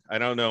song. I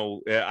don't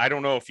know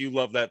if you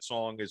love that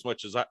song as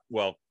much as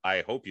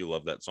I hope you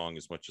love that song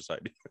as much as I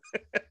do.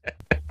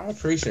 I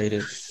appreciate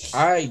it.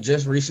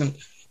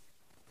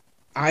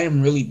 I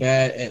am really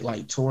bad at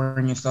like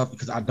touring and stuff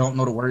because I don't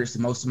know the words to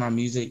most of my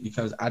music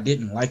because I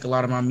didn't like a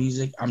lot of my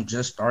music. I'm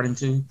just starting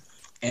to,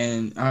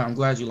 and I'm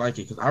glad you like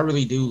it because I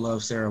really do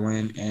love Sarah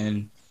Lynn,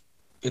 and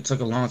it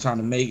took a long time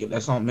to make it.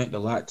 That song meant a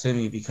lot to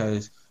me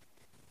because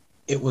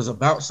it was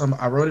about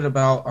I wrote it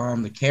about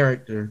the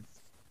character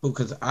who,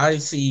 because I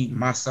see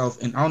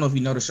myself, and I don't know if you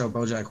know the show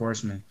BoJack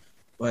Horseman,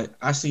 but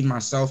I see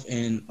myself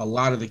in a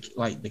lot of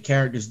the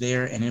characters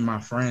there and in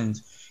my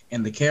friends.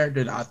 And the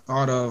character that I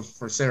thought of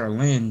for Sarah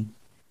Lynn,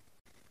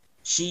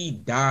 she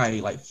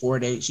died like 4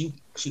 days.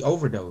 She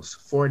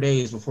overdosed 4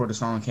 days before the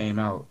song came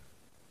out,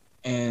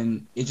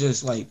 and it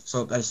just like,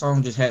 so that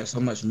song just had so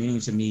much meaning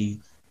to me,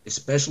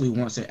 especially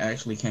once it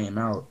actually came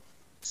out.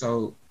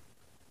 So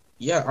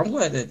yeah, I'm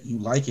glad that you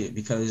like it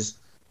because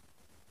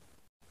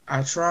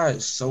I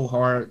tried so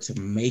hard to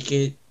make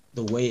it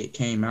the way it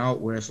came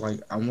out, where it's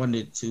like I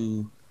wanted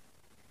to,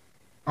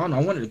 I don't know,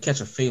 I wanted to catch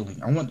a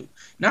feeling. I wanted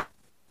not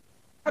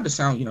to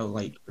sound,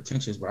 like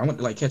pretentious, but I wanted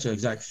to like catch an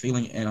exact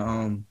feeling and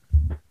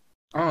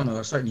I don't know,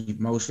 a certain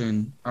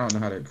emotion. I don't know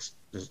how to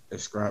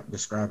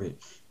describe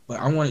it, but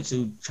I wanted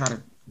to try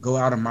to go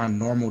out of my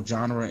normal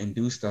genre and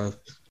do stuff.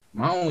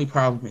 My only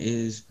problem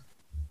is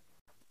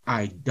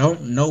I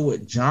don't know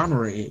what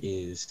genre it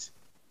is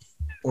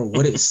or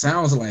what it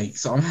sounds like.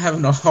 So I'm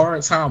having a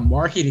hard time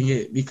marketing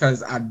it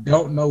because I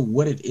don't know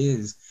what it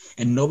is,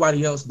 and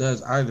nobody else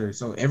does either.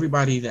 So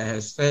everybody that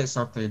has said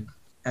something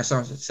has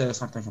said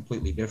something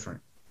completely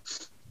different.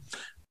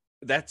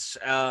 That's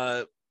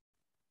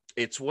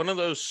it's one of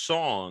those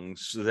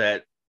songs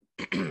that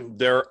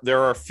there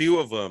are a few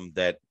of them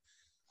that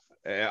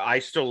I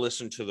still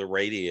listen to the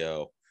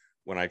radio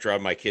when I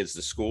drive my kids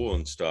to school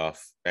and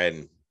stuff.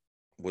 And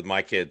with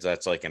my kids,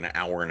 that's like an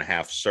hour and a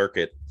half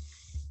circuit,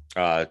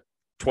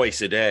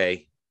 twice a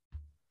day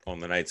on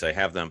the nights I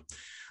have them.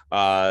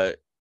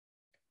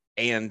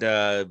 And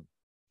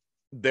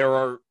there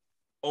are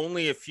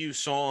only a few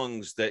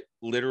songs that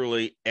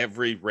literally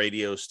every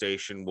radio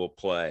station will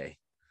play.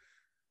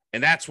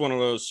 And that's one of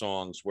those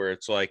songs where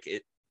it's like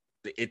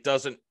it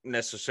doesn't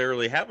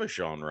necessarily have a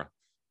genre.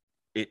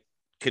 It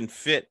can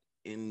fit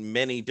in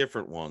many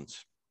different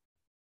ones.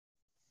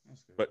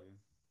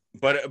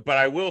 But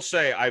I will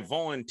say I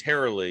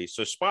voluntarily,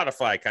 so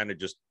Spotify kind of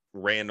just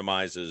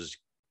randomizes.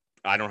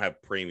 I don't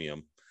have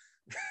premium.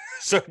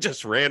 So it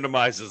just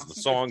randomizes the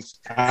songs.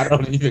 I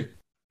don't even.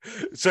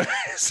 So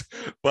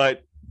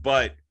but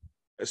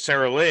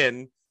Sarah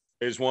Lynn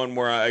is one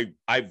where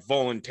I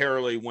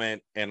voluntarily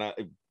went, and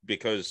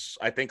because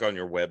I think on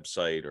your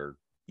website or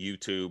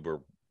YouTube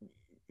or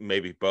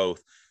maybe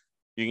both.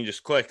 You can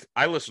just click.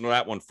 I listened to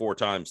that one 4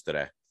 times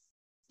today.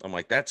 I'm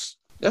like, that's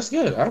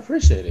good. I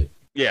appreciate it.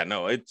 yeah,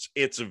 no,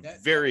 it's a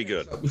very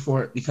good.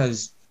 Before,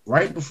 because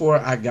right before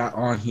I got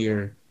on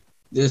here,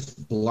 this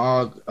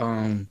blog,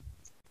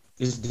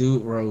 this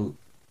dude wrote,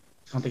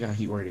 I don't think how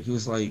he worded it. He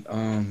was like,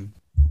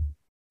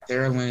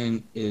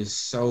 Carolyn is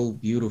so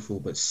beautiful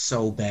but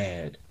so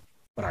bad,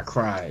 but I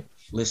cried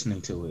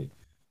listening to it.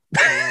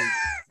 So, like,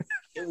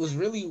 it was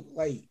really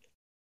like,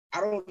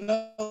 I don't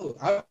know.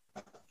 I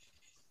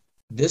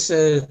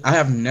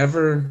have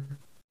never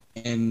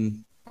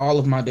in all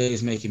of my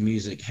days making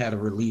music had a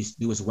release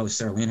do as well as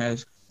Sarah Lynn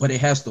has, but it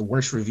has the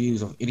worst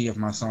reviews of any of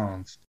my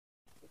songs.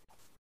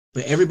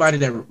 But everybody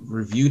that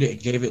reviewed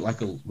it gave it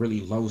like a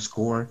really low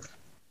score.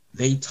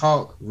 They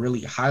talk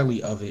really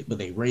highly of it, but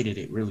they rated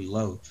it really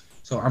low.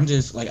 So I'm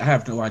just like, I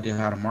have no idea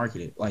how to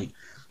market it. Like,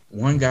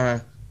 one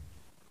guy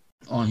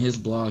on his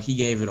blog, he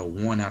gave it a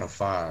 1 out of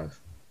 5,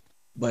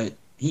 but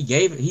he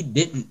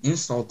didn't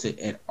insult it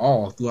at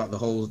all throughout the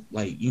whole,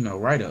 like,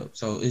 write up.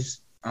 So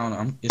I don't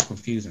know, it's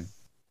confusing.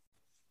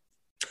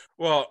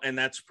 Well, and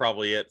that's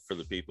probably it for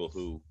the people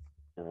who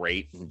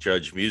rate and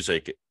judge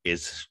music,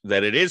 is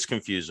that it is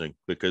confusing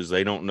because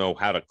they don't know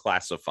how to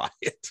classify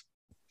it.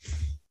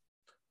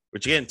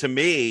 Which again, to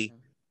me,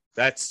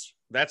 that's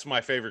my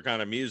favorite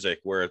kind of music,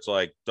 where it's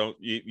like, don't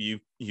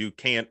you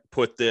can't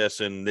put this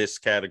in this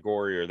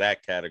category or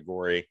that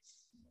category.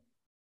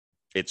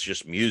 It's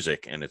just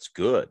music and it's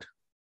good.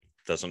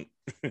 Doesn't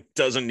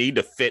need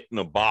to fit in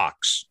a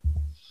box.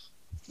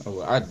 Oh,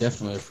 well, I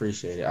definitely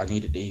appreciate it. I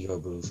needed the ego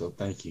boost, so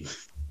thank you.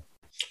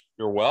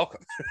 You're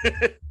welcome.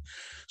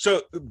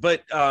 So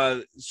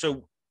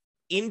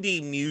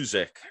indie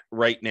music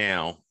right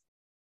now,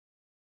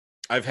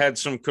 I've had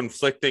some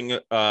conflicting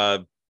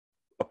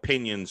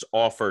opinions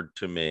offered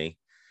to me.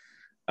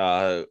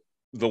 The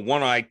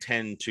one I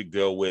tend to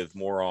go with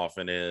more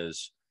often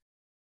is,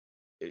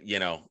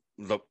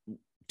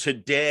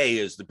 today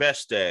is the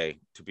best day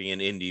to be an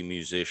indie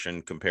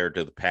musician compared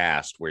to the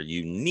past, where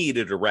you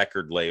needed a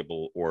record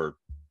label, or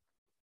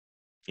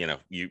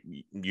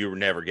you were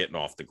never getting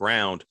off the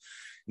ground.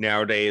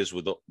 Nowadays,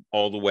 with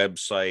all the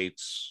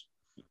websites,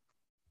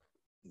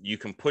 you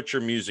can put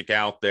your music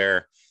out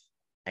there,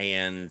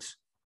 and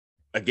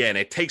again,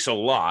 it takes a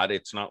lot.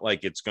 It's not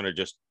like it's going to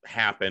just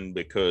happen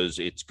because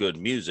it's good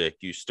music.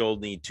 You still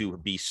need to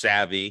be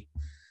savvy.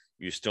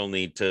 You still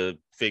need to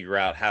figure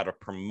out how to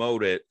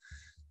promote it.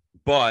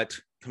 But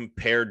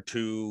compared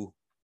to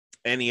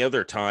any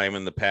other time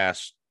in the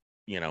past,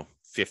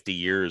 50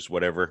 years,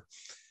 whatever,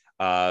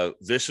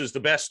 this is the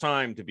best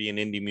time to be an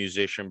indie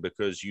musician,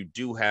 because you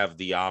do have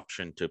the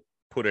option to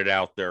put it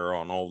out there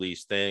on all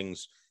these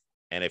things.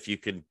 And if you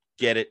can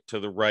get it to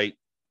the right,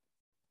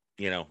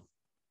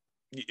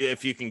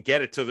 if you can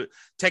get it to the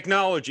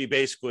technology,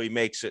 basically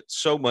makes it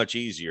so much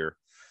easier.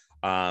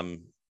 Now,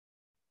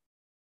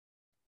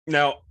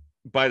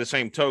 by the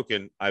same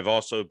token, I've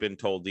also been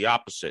told the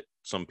opposite.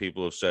 Some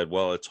people have said,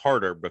 well, it's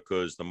harder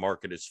because the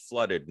market is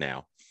flooded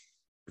now,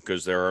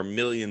 because there are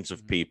millions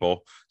of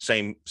people.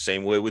 Same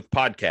way with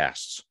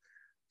podcasts,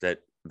 that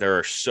there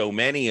are so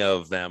many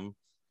of them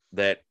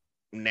that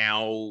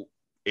now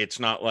it's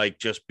not like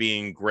just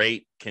being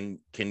great can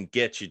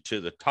get you to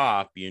the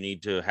top. You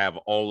need to have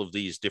all of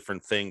these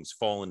different things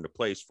fall into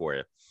place for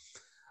you.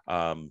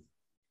 That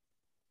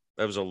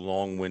was a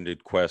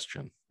long-winded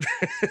question,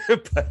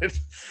 but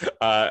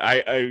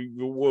I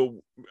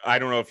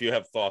don't know if you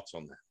have thoughts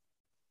on that.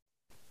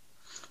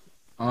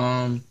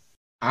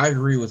 I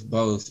agree with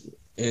both.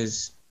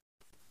 Is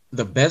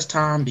the best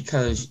time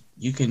because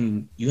you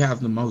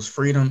have the most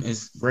freedom.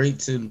 It's great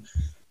to.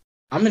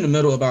 I'm in the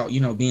middle about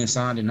being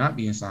signed and not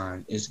being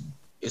signed.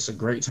 It's a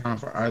great time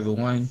for either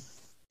one.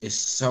 It's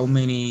so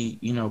many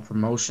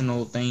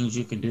promotional things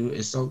you can do.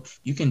 It's so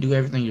you can do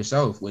everything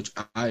yourself, which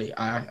I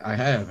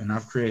have, and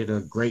I've created a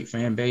great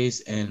fan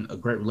base and a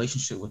great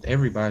relationship with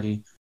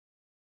everybody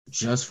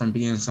just from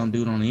being some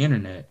dude on the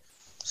internet.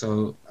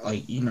 So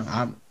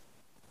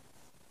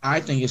I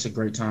think it's a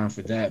great time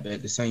for that, but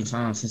at the same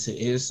time, since it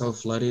is so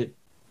flooded,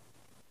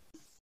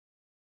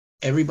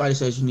 everybody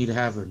says you need to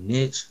have a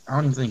niche. I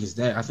don't even think it's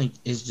that. I think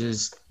it's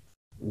just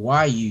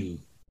why you.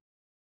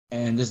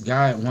 And this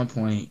guy at one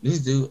point, this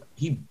dude,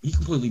 he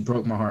completely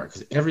broke my heart,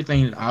 because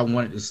everything that I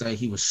wanted to say,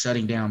 he was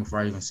shutting down before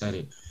I even said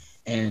it.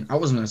 And I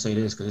wasn't going to say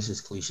this because this is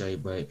cliche,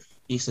 but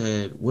he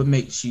said, what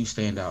makes you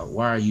stand out?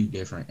 Why are you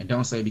different? And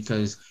don't say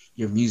because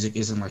your music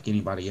isn't like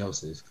anybody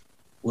else's,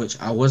 which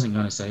I wasn't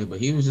going to say,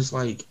 but he was just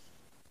like,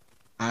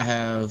 I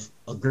have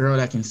a girl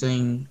that can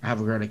sing. I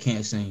have a girl that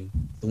can't sing.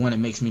 The one that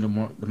makes me the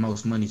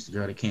most money is the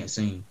girl that can't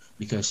sing,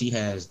 because she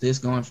has this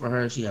going for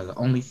her. She has an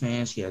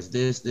OnlyFans. She has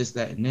this,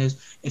 that, and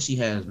this, and she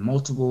has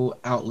multiple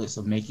outlets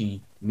of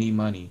making me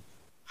money.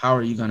 How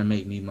are you going to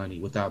make me money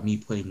without me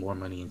putting more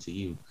money into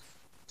you?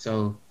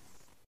 So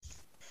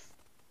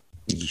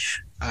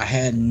I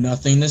had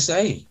nothing to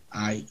say.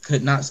 I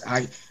could not.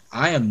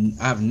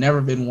 I've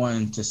never been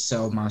one to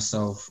sell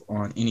myself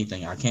on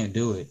anything. I can't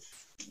do it,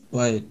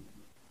 but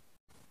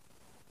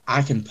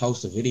I can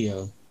post a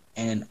video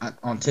And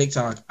on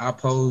TikTok, I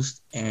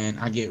post and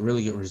I get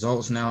really good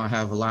results now. I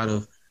have a lot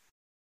of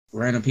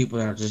random people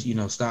that are just,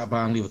 stop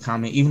by and leave a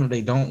comment. Even if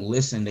they don't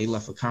listen, they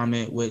left a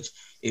comment, which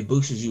it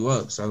boosts you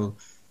up. So,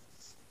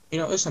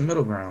 it's a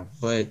middle ground.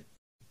 But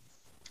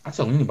I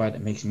tell anybody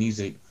that makes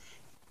music,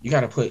 you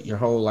got to put your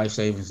whole life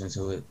savings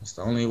into it. It's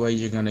the only way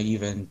you're going to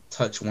even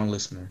touch one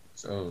listener.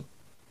 So,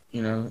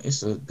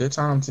 it's a good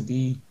time to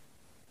be.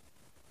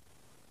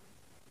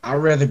 I'd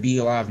rather be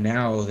alive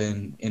now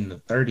than in the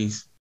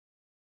 30s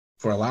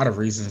for a lot of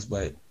reasons.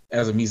 But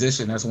as a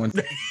musician, that's one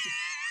thing.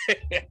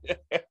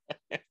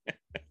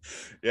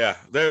 Yeah,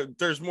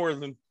 there's more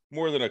than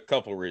a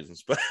couple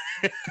reasons, but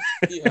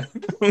Yeah,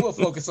 we'll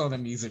focus on the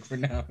music for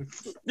now.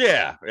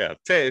 yeah, Yeah,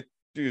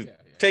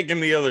 taking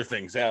the other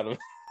things out of.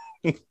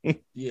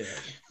 yeah.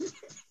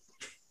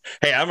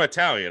 Hey, I'm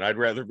Italian. I'd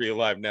rather be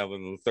alive now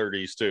than the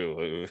 30s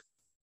too.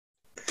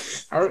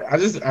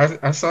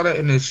 I saw that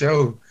in the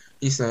show.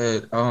 He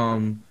said,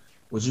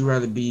 would you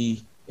rather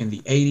be in the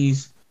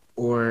 80s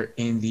or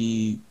in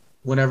the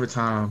whatever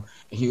time?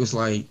 And he was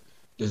like,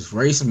 does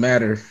race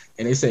matter?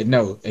 And they said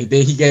no. And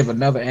then he gave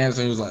another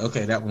answer. He was like,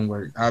 okay, that one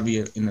worked. I'll be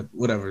in the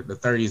whatever, the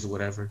 30s or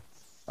whatever.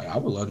 Like, I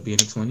would love to be in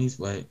the 20s,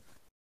 but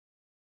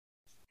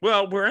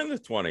Well, we're in the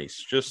 20s,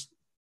 just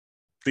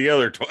the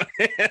other 20.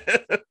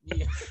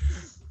 yeah.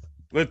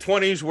 The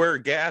 20s where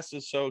gas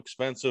is so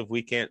expensive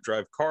we can't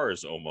drive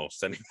cars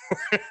almost anymore.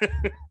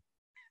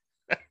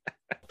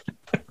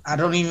 I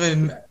don't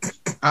even.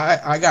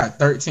 I got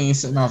 13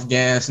 cents off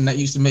gas, and that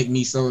used to make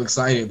me so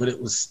excited, but it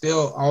was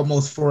still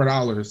almost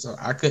 $4, so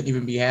I couldn't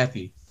even be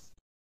happy.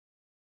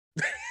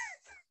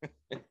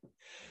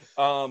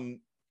 um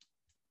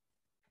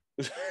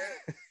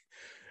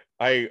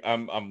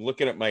I'm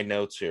looking at my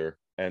notes here,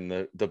 and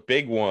the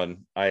big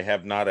one I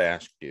have not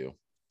asked you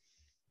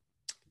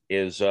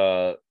is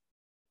your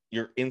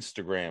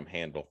Instagram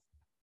handle.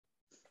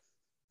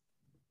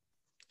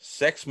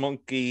 Sex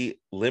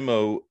Monkey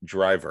Limo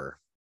Driver.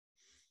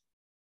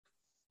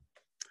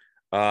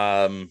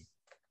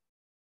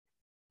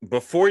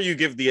 Before you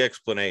give the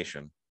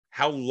explanation,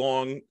 how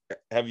long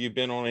have you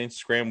been on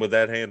Instagram with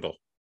that handle?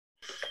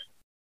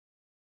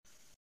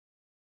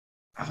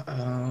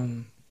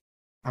 I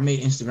made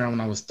Instagram when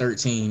I was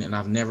 13, and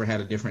I've never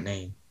had a different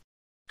name.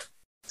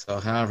 So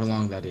however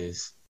long that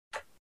is.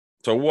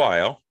 It's a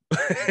while.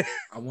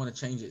 I want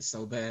to change it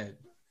so bad.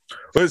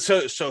 But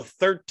so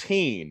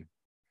 13.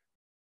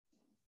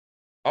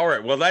 All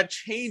right. Well, that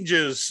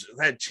changes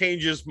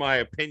my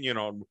opinion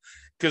on,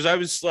 because I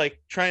was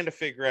like trying to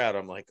figure out.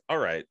 I'm like, all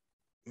right,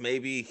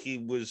 maybe he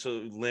was a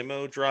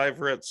limo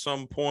driver at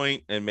some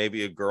point, and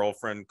maybe a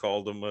girlfriend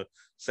called him a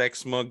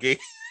sex monkey.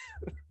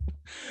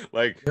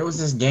 Like, There was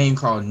this game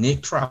called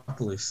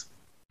Nicktropolis.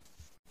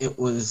 It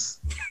was,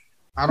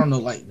 I don't know,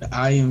 like the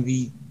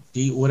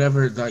IMVD,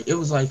 whatever. Like, it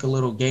was like a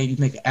little game. You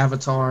make an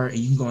avatar, and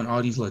you can go in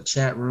all these little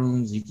chat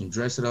rooms. You can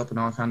dress it up and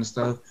all kind of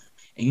stuff.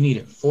 And you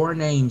needed 4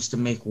 names to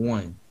make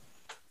one.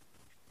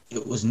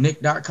 It was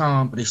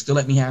Nick.com, but they still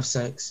let me have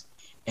sex.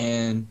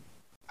 And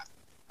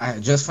I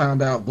had just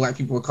found out black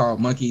people were called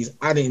monkeys.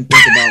 I didn't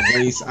think about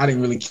race. I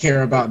didn't really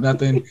care about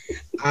nothing.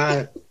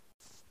 I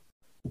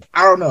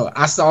don't know.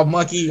 I saw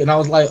monkey and I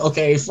was like,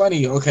 okay,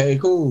 funny. Okay,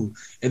 cool.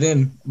 And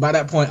then by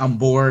that point, I'm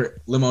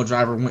bored. Limo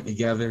driver went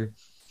together.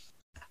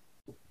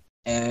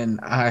 And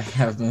I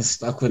have been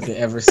stuck with it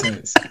ever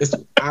since.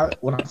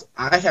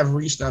 I have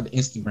reached out to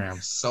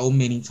Instagram so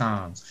many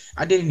times.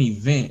 I did an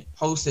event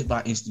hosted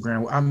by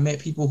Instagram where I met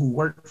people who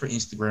work for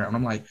Instagram. And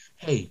I'm like,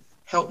 hey,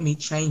 help me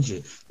change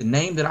it. The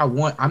name that I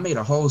want, I made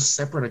a whole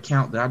separate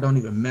account that I don't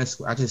even mess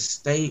with. I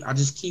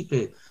just keep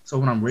it. So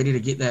when I'm ready to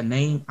get that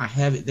name, I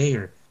have it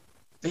there.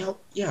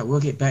 Yeah, we'll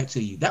get back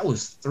to you. That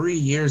was 3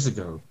 years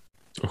ago.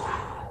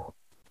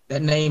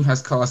 That name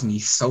has caused me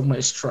so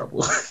much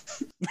trouble.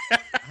 I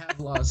have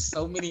lost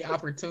so many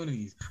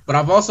opportunities, but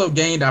I've also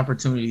gained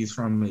opportunities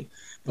from it.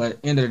 But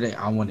end of the day,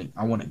 I want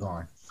it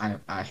gone.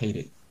 I hate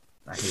it.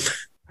 I hate it.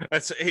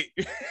 that's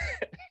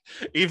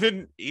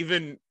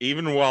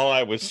even while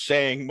I was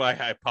saying my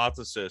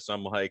hypothesis,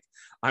 I'm like,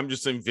 I'm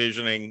just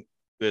envisioning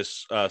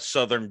this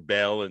Southern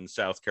belle in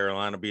South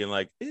Carolina being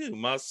like, ew,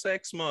 my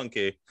sex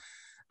monkey,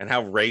 and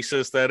how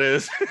racist that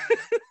is.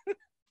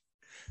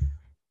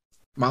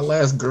 My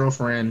last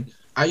girlfriend,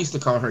 I used to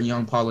call her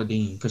Young Paula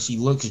Deen because she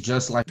looks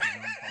just like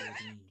Young Paula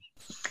Deen.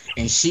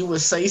 And she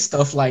would say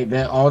stuff like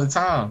that all the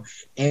time.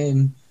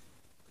 And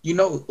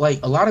like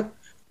a lot of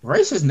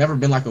race has never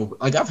been like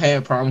I've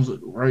had problems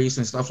with race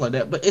and stuff like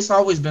that, but it's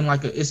always been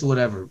like it's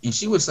whatever. And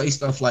she would say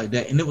stuff like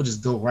that, and it would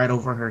just go right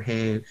over her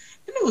head,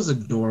 and it was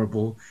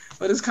adorable.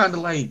 But it's kind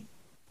of like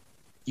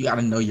you got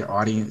to know your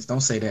audience.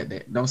 Don't say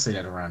that. Don't say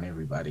that around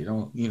everybody.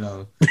 Don't you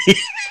know?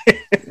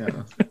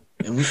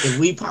 If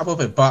we pop up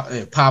at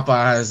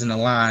Popeyes in the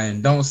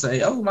line, don't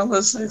say, "Oh, my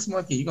little sex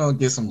monkey." You're gonna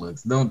get some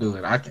looks. Don't do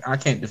it. I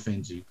can't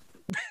defend you.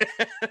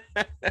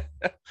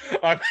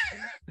 I'm,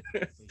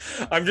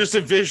 I'm just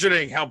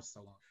envisioning how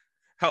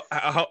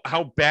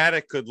bad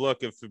it could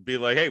look if it'd be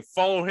like, hey,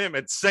 follow him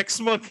at Sex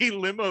Monkey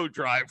Limo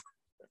Driver.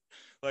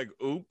 Like,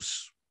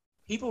 oops.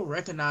 people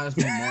recognize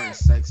me more as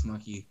Sex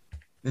Monkey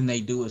than they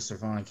do as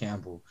CerVon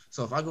Campbell.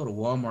 So if I go to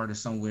Walmart or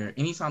somewhere,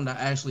 anytime that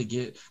I actually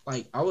get,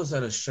 like, I was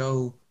at a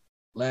show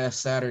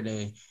last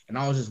Saturday and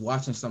I was just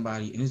watching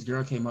somebody and this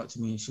girl came up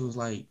to me and she was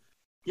like,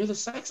 "You're the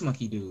Sex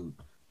Monkey dude."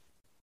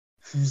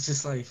 It's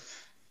just like,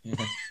 yeah,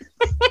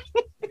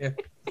 yeah,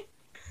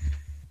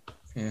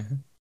 yeah.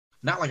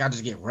 Not like I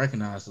just get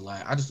recognized a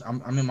lot.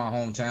 I'm in my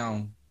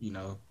hometown,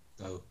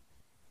 so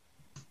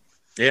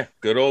Yeah,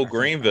 good old I want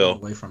Greenville.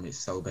 away from it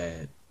so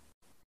bad.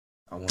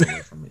 I want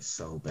away from it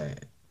so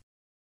bad.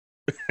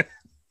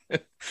 I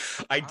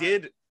I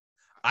did.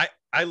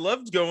 I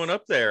loved going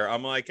up there.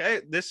 I'm like,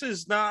 hey, this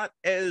is not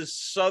as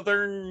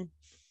southern.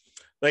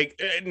 Like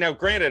now,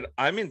 granted,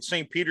 I'm in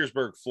St.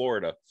 Petersburg,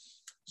 Florida,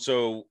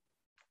 so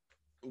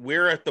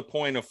we're at the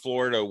point of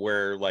Florida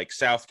where like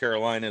South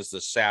Carolina is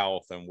the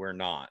South, and we're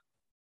not.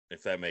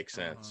 If that makes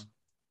uh-huh. sense.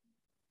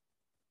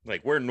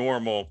 Like we're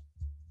normal.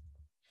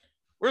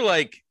 We're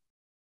like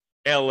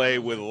I LA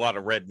know with a exactly what lot you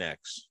of mean.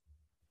 rednecks.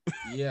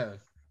 Yeah.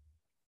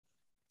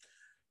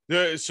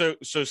 So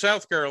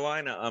South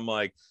Carolina, I'm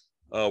like,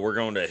 oh, we're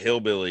going to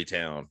hillbilly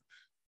town.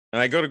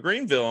 And I go to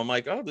Greenville. I'm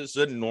like, oh, this is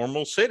a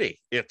normal city.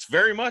 It's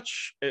very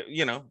much,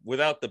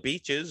 without the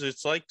beaches,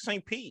 it's like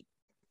St. Pete.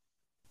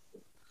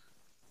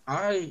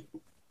 I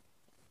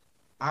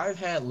I've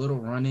had little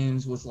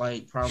run-ins with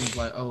like problems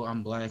like, oh,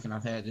 I'm black and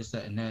I've had this,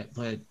 that, and that,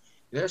 but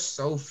there's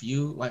so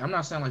few. Like, I'm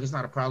not saying like it's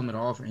not a problem at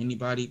all for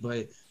anybody,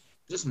 but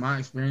just my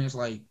experience,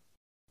 like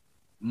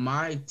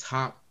my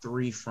top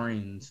three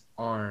friends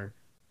are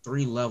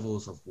three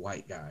levels of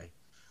white guy.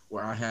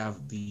 Where I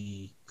have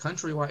the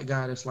country white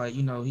guy that's like,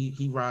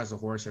 he rides a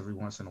horse every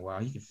once in a while.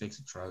 He can fix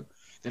a truck.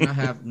 Then I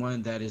have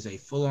one that is a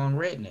full-on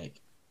redneck.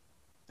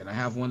 Then I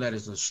have one that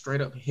is a straight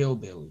up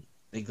hillbilly.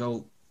 They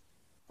go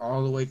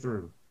all the way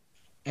through.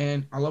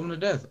 And I love them to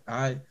death.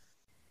 I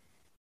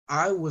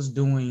was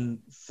doing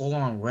full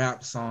on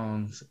rap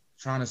songs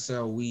trying to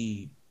sell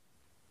weed,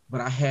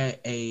 but I had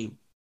a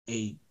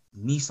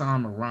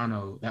Nissan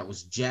Murano that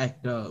was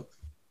jacked up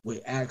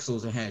with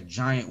axles and had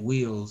giant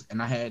wheels,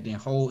 and I had the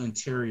whole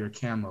interior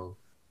camo.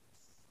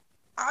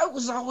 I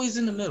was always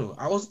in the middle.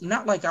 I was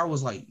not like I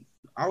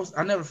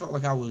never felt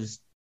like I was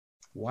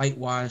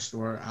whitewashed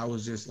or I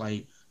was just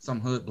like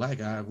some hood black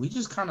guy. We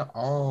just kind of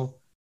all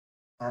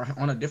are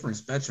on a different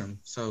spectrum.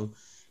 So,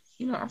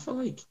 I feel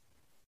like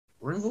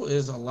Greenville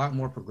is a lot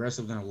more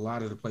progressive than a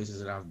lot of the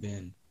places that I've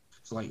been.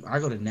 So like I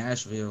go to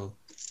Nashville.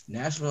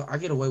 Nashville, I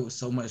get away with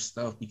so much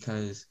stuff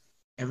because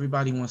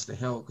everybody wants to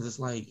help. Because it's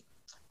like,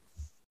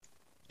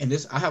 and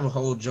this I have a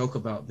whole joke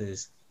about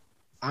this.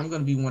 I'm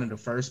gonna be one of the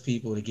first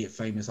people to get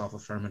famous off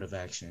affirmative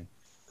action.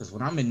 Because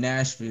when I'm in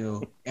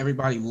Nashville,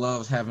 everybody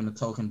loves having a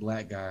token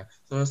black guy.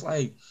 So it's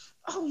like,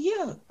 oh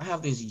yeah, I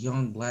have this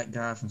young black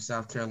guy from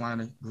South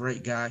Carolina,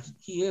 great guy.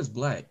 He is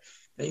black.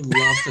 They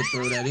love to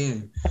throw that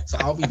in. So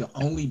I'll be the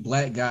only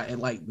black guy at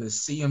like the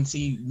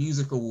CMT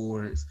Music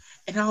Awards,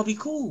 and I'll be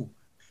cool.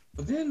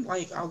 But then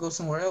like I'll go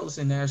somewhere else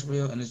in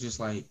Nashville, and it's just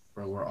like,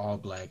 bro, we're all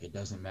black. It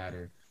doesn't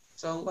matter.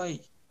 So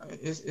like,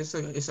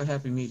 it's a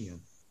happy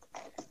medium.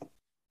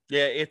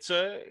 Yeah, it's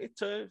a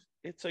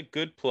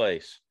good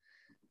place.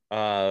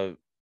 Uh,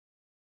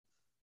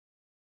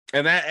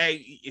 and that,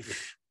 I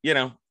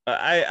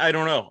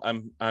don't know.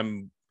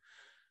 I'm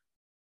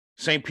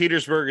St.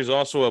 Petersburg is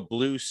also a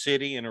blue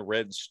city in a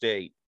red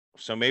state.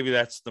 So maybe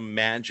that's the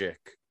magic,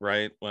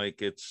 right?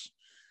 Like it's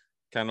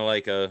kind of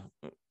like a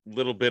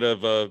little bit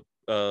of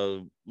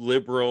a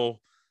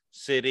liberal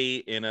city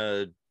in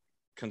a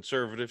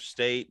conservative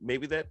state.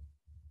 Maybe that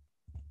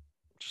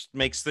just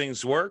makes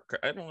things work.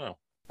 I don't know.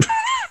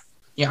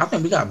 Yeah, I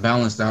think we got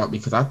balanced out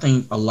because I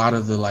think a lot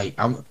of the like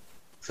I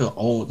feel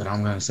old that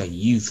I'm gonna say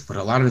youth, but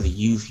a lot of the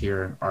youth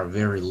here are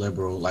very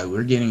liberal. Like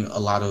we're getting a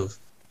lot of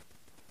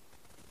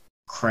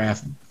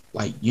craft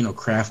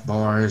craft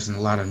bars and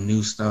a lot of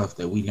new stuff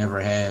that we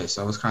never had.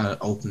 So it's kind of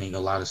opening a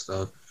lot of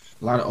stuff,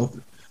 a lot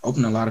of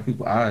opening a lot of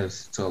people's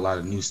eyes to a lot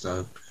of new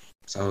stuff.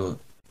 So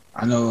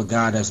I know a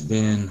guy that's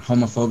been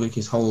homophobic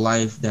his whole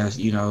life. That's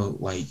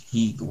like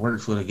he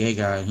works with a gay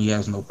guy and he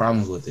has no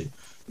problems with it.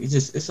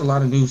 It's a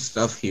lot of new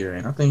stuff here,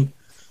 and I think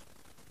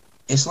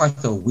it's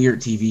like a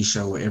weird TV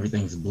show where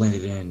everything's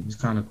blended in. It's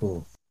kind of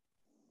cool.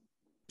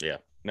 Yeah.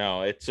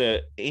 No, it's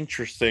a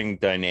interesting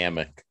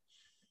dynamic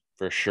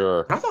for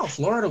sure. I thought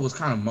Florida was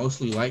kind of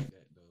mostly like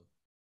that though.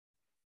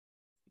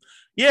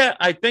 Yeah,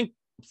 I think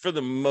for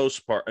the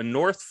most part,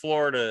 North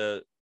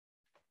Florida,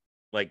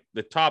 like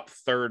the top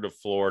third of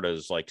Florida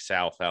is like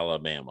South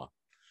Alabama.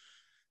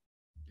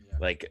 Yeah.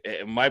 Like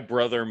my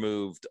brother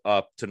moved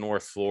up to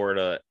North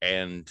Florida,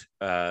 and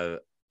I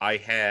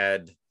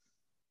had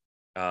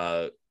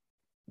uh,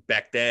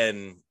 back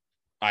then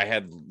I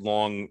had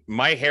long.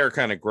 My hair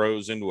kind of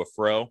grows into a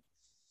fro.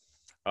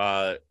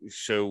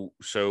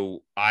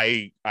 So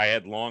I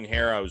had long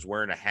hair. I was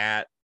wearing a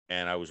hat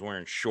and I was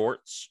wearing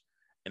shorts,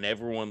 and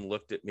everyone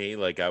looked at me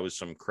like I was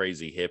some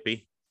crazy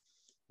hippie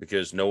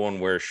because no one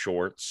wears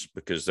shorts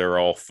because they're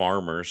all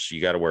farmers.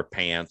 You got to wear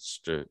pants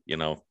to,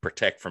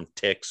 protect from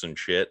ticks and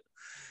shit.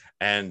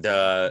 And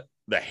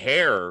the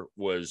hair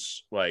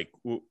was like,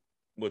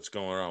 what's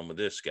going on with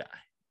this guy?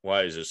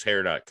 Why is his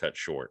hair not cut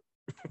short?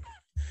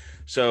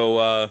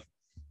 So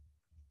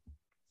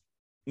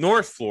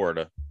North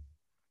Florida,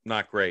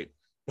 not great.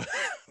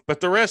 But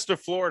the rest of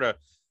Florida,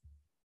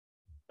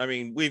 I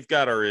mean, we've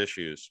got our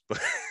issues,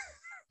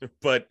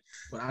 but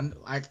But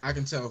I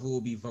can tell who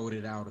will be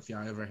voted out if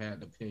y'all ever had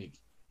to pick.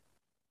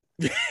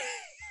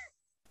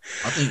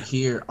 I think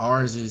here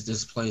ours is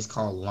this place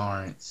called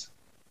Lawrence.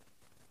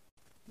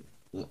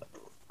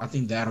 I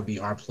think that'll be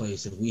our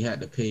place if we had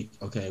to pick.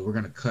 Okay, we're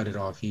gonna cut it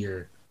off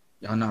here.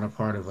 Y'all not a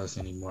part of us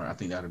anymore. I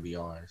think that'll be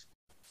ours.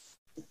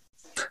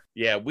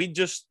 Yeah, we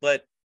just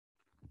let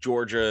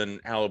Georgia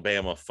and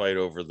Alabama fight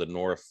over the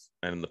North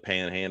and the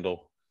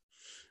Panhandle.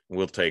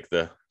 We'll take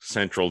the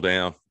Central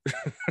down.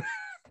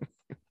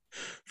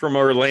 From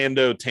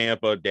Orlando,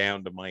 Tampa,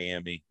 down to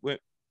Miami. We're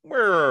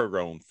our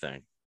own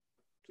thing.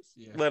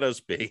 Just let us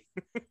be.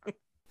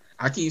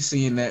 I keep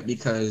seeing that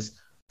because,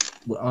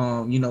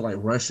 like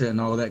Russia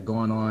and all that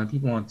going on.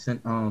 People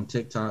on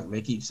TikTok,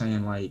 they keep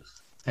saying like,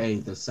 "Hey,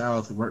 the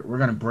South, we're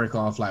gonna break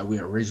off like we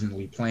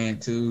originally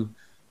planned to."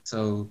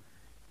 So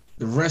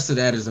the rest of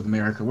that is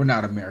America. We're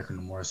not America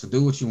no more. So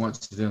do what you want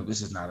to do.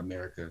 This is not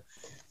America.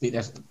 I think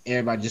that's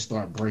everybody just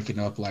start breaking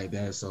up like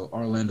that. So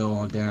Orlando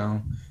on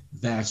down,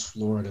 that's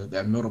Florida.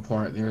 That middle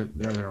part, they're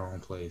their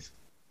own place.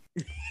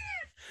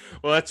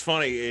 Well, that's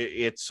funny.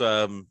 It's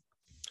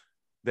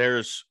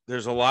there's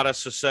a lot of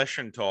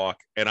secession talk,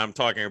 and I'm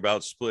talking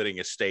about splitting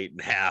a state in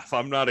half.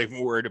 I'm not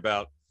even worried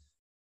about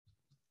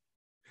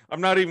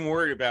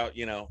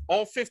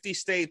all 50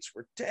 states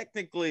were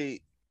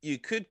technically, you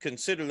could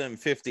consider them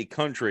 50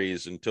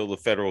 countries until the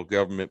federal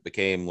government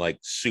became like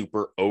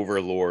super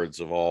overlords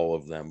of all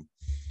of them.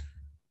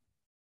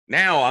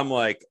 Now I'm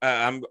like,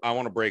 I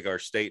want to break our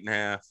state in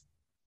half.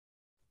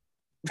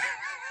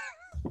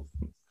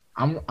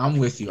 I'm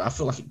with you. I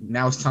feel like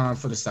now it's time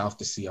for the South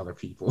to see other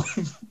people.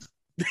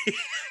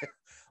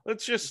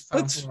 let's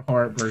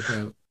heartbreak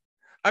out.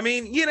 I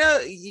mean,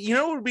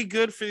 what would be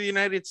good for the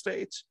United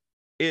States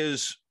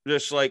is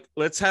just like,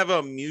 let's have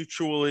a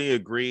mutually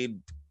agreed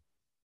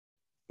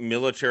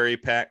military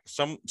pact.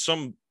 Some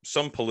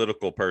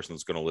political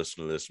person's going to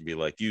listen to this and be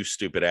like, "You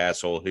stupid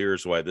asshole,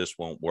 here's why this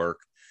won't work."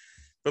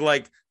 But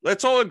like,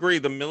 let's all agree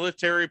the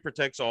military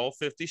protects all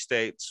 50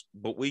 states,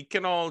 but we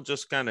can all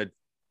just kind of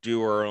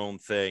do our own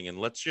thing, and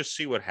let's just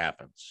see what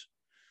happens.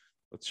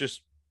 Let's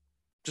just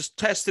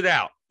test it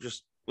out.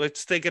 Just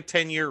let's take a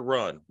 10-year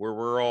run where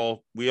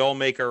we all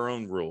make our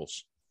own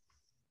rules.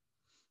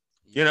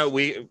 I'd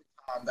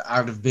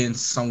have been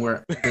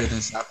somewhere other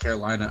than South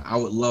Carolina. I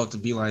would love to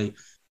be like,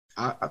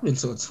 I've been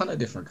to a ton of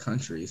different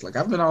countries. Like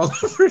I've been all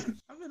over.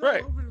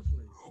 Right. All over the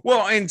place.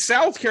 Well, in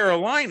South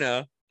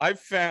Carolina, I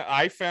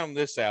found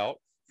this out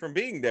from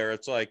being there.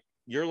 It's like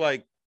you're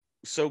like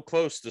so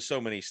close to so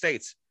many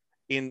states.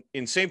 In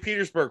St.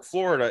 Petersburg,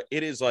 Florida,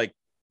 it is like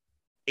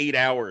 8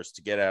 hours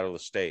to get out of the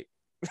state.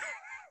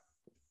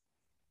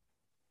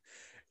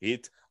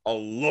 It's a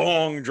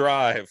long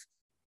drive.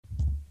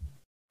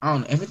 I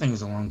don't know. Everything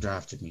is a long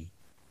drive to me.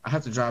 I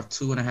have to drive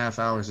 2.5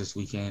 hours this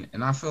weekend,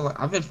 and I feel like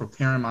I've been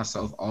preparing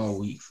myself all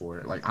week for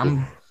it. Like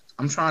I'm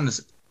trying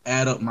to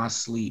add up my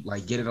sleep,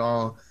 like get it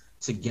all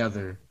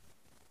together,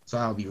 so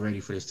I'll be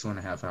ready for this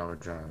 2.5 hour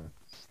drive.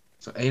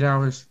 So 8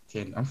 hours,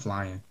 kid, I'm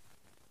flying.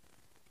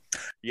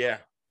 Yeah,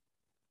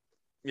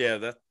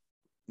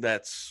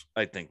 that's.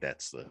 I think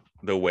that's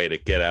the way to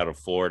get out of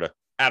Florida,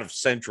 out of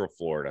Central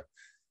Florida.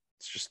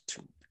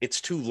 It's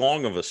too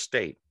long of a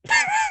state.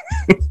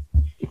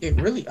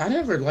 It really, I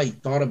never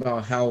like thought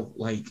about how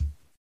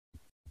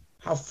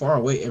far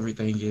away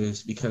everything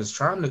is, because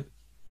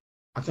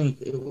I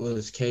think it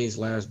was Kay's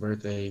last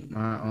birthday,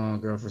 my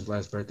girlfriend's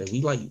last birthday.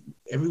 We like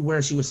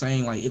everywhere she was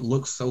saying like it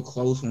looks so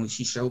close when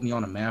she showed me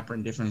on a map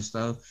and different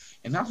stuff.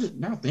 And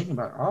now thinking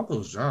about all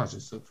those jobs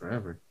just took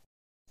forever.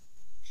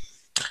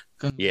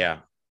 Yeah.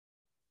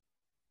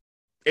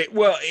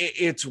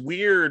 It's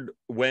weird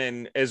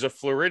when, as a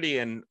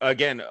Floridian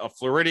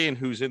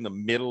who's in the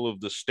middle of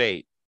the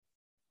state,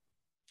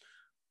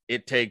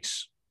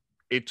 it's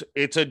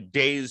a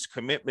day's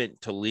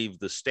commitment to leave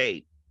the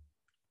state.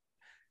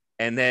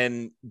 And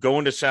then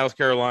going to South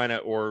Carolina,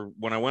 or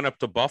when I went up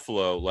to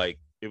Buffalo, like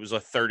it was a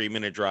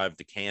 30-minute drive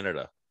to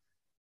Canada.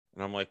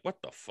 And I'm like, what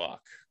the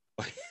fuck?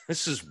 Like,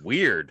 this is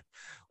weird.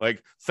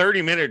 Like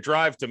 30-minute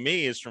drive to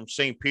me is from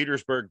St.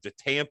 Petersburg to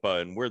Tampa,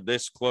 and we're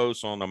this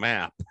close on the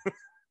map.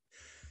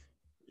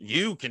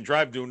 You can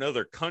drive to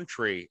another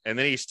country. And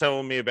then he's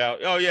telling me about,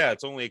 oh yeah,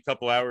 it's only a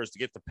couple hours to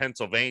get to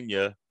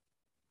Pennsylvania.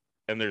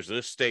 And there's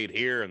this state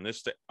here and this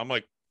state. I'm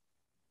like,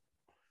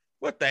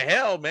 what the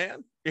hell,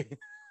 man?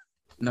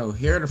 No,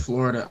 here to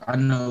Florida, I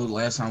know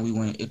last time we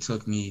went, it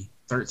took me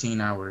 13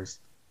 hours.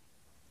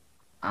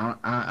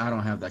 I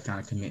don't have that kind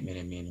of commitment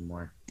in me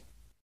anymore.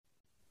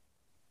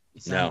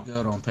 It sounds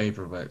good on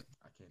paper, but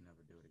I can never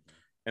do it again.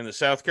 And the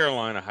South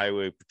Carolina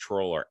Highway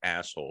Patrol are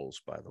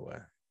assholes, by the way.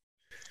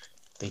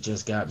 They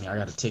just got me. I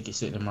got a ticket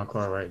sitting in my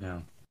car right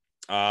now.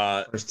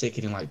 First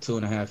ticket in like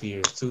 2.5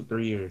 years,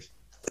 3 years.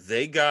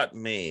 They got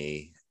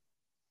me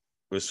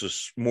This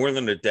was more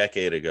than a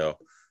decade ago.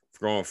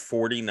 Throwing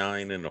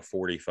 49 and a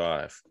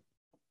 45.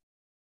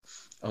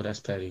 Oh, that's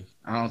petty.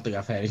 I don't think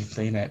I've had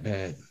anything that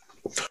bad.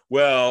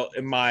 Well,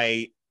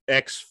 my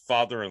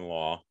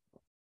ex-father-in-law,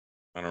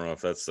 I don't know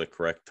if that's the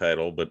correct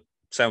title, but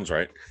sounds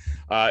right.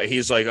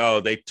 He's like, oh,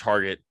 they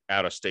target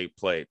out-of-state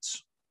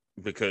plates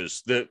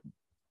because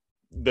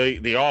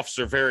the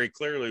officer very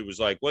clearly was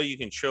like, well, you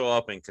can show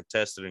up and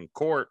contest it in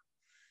court.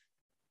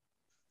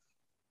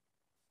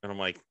 And I'm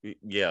like,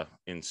 yeah,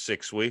 in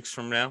 6 weeks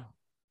from now,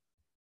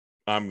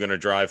 I'm going to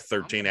drive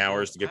 13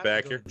 hours to get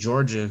back here.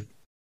 Georgia.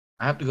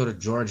 I have to go to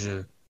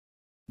Georgia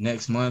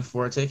next month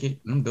for a ticket.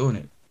 I'm doing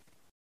it.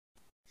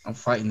 I'm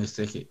fighting this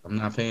ticket. I'm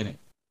not paying it.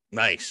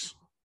 Nice.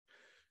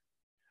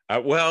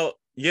 Well,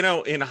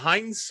 in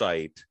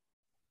hindsight,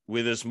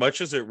 with as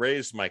much as it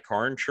raised my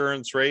car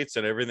insurance rates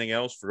and everything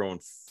else for going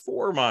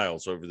 4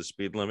 miles over the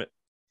speed limit,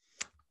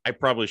 I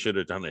probably should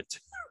have done it.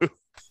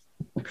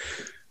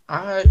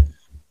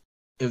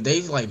 If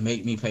they like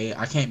make me pay it,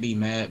 I can't be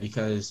mad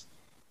because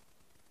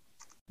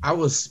I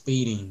was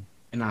speeding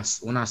and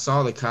when I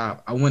saw the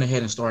cop, I went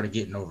ahead and started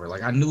getting over.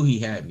 Like I knew he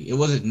had me. It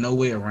wasn't no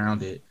way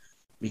around it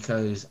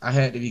because I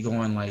had to be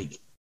going like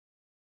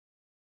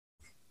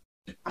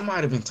I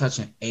might have been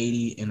touching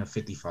 80 in a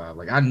 55.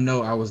 Like I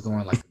know I was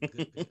going like a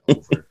good bit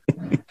over.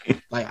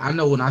 Like I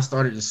know when I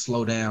started to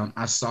slow down,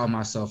 I saw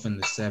myself in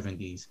the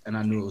 70s and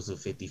I knew it was a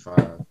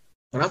 55.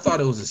 But I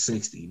thought it was a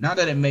 60. Not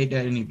that it made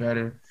that any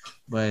better,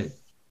 but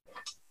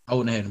I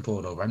went ahead and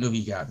pulled over. I knew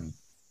he got me.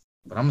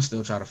 But I'm going to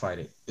still try to fight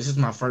it. This is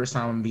my first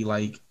time I'm going to be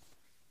like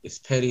as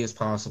petty as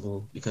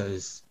possible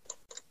because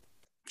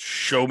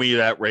show me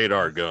that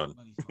radar gun.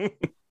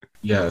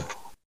 Yeah.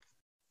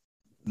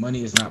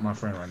 Money is not my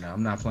friend right now.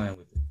 I'm not playing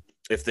with it.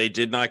 If they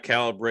did not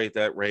calibrate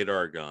that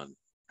radar gun,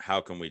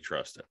 how can we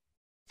trust it?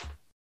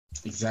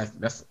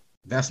 Exactly.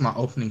 That's my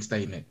opening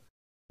statement.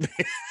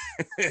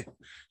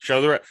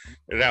 Show the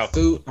now.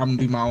 Dude, I'm gonna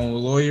be my own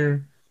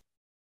lawyer.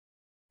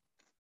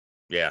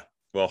 Yeah.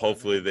 Well,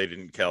 hopefully they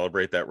didn't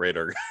calibrate that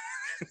radar.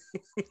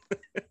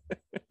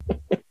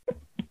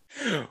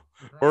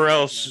 Or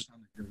else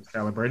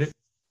calibrate it.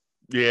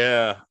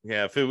 Yeah.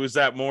 If it was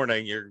that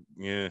morning,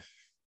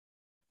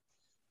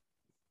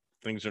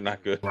 things are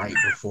not good. Right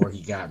before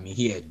he got me,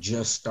 he had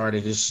just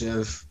started his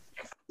shift.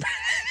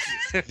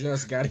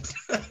 Just got it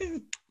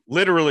done.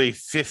 Literally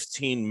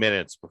 15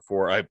 minutes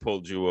before I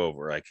pulled you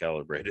over, I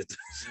calibrated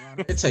this.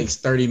 It takes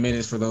 30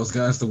 minutes for those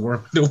guns to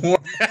warm.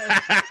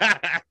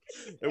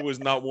 It was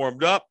not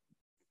warmed up.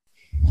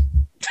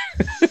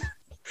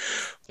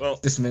 Well,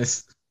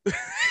 dismissed.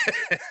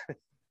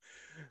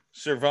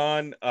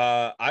 CerVon,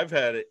 I've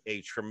had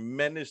a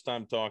tremendous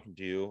time talking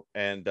to you,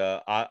 and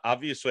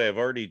obviously I've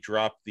already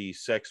dropped the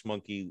Sex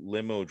Monkey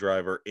Limo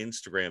Driver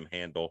Instagram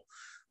handle,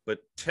 but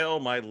tell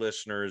my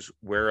listeners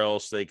where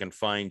else they can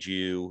find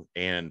you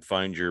and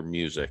find your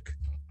music.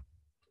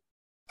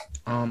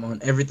 On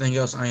everything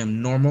else, I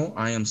am normal.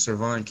 I am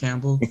CerVon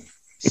Campbell,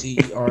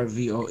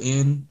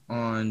 CerVon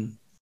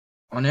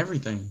on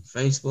everything: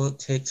 Facebook,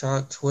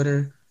 TikTok,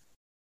 Twitter,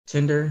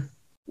 Tinder.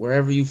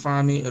 Wherever you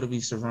find me, it'll be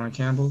CerVon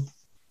Campbell.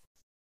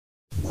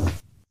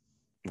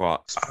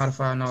 Well,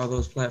 Spotify and all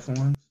those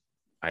platforms.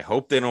 I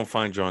hope they don't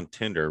find you on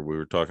Tinder. We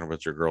were talking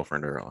about your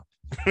girlfriend earlier.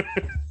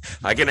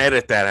 I can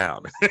edit that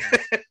out.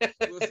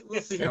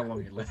 We'll see how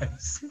long it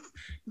lasts.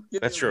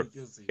 That's true.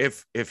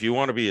 If you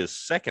want to be his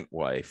second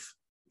wife,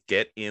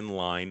 get in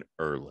line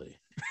early.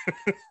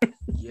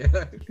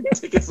 Yeah,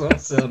 tickets on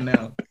sale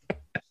now.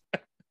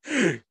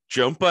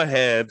 Jump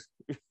ahead,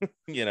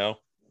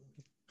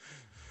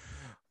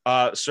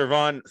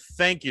 CerVon,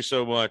 thank you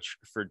so much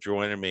for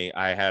joining me.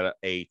 I had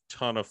a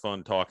ton of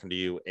fun talking to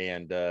you.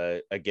 And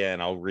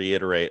again, I'll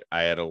reiterate,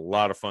 I had a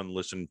lot of fun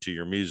listening to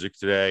your music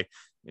today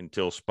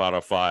until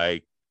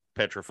Spotify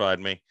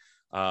petrified me.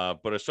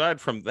 But aside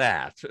from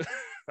that,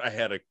 I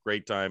had a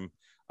great time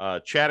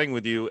chatting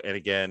with you. And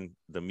again,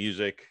 the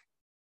music,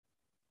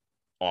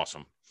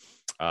 awesome.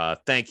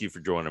 Thank you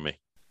for joining me.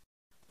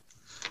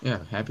 Yeah,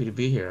 happy to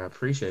be here. I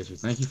appreciate you.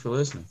 Thank you for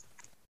listening.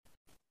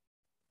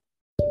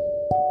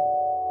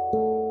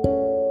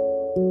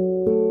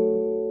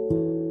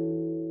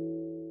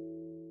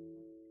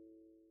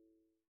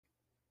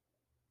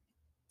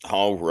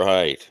 All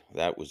right.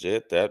 That was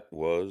it. That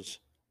was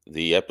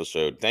the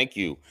episode. Thank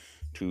you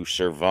to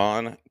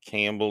CerVon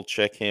Campbell.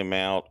 Check him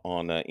out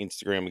on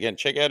Instagram. Again,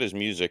 check out his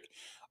music.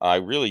 I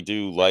really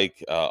do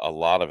like a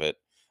lot of it.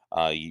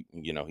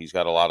 He's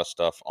got a lot of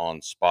stuff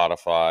on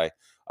Spotify.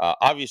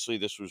 Obviously,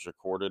 this was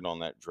recorded on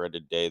that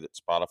dreaded day that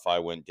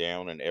Spotify went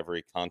down, and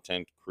every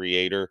content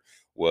creator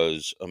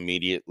was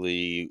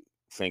immediately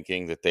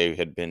thinking that they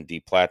had been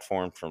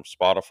deplatformed from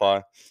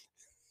Spotify.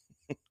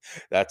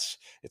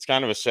 It's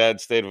kind of a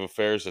sad state of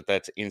affairs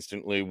that's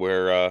instantly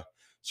where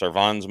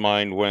CerVon's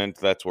mind went.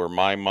 That's where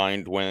my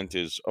mind went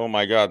is, oh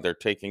my God, they're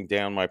taking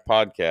down my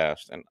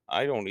podcast. And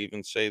I don't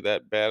even say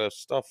that bad of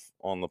stuff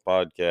on the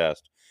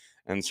podcast.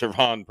 And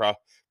CerVon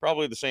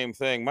probably the same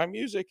thing. My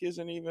music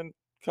isn't even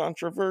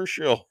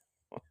controversial.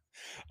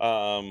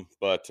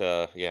 But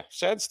yeah,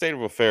 sad state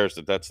of affairs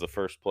that that's the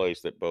first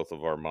place that both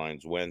of our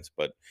minds went.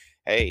 But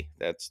hey,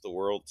 that's the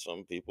world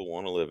some people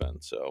want to live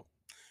in. So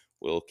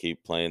we'll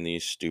keep playing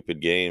these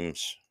stupid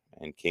games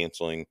and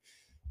canceling,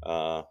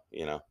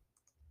 you know,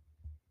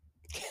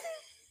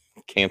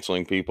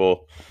 canceling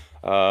people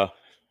uh,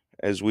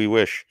 as we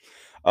wish.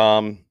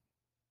 Um,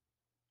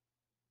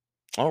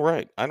 all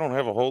right, I don't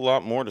have a whole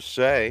lot more to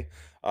say.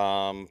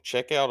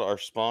 Check out our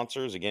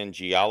sponsors again,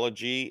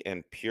 Geology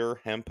and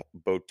Pure Hemp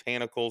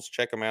Botanicals.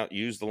 Check them out.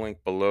 Use the link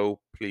below,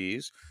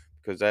 please,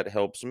 because that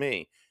helps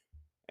me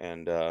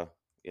and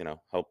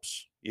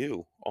helps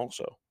you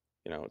also.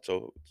 It's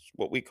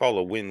what we call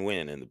a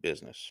win-win in the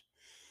business.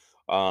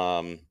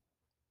 Um,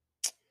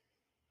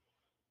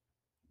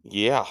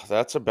 yeah,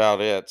 that's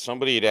about it.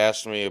 Somebody had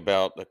asked me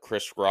about the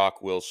Chris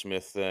Rock Will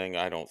Smith thing.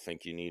 I don't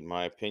think you need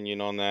my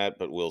opinion on that,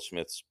 but Will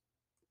Smith's,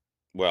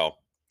 well,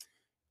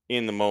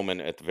 in the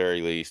moment at the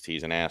very least,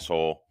 he's an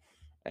asshole.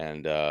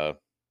 And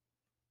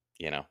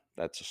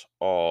that's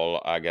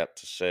all I got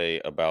to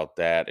say about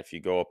that. If you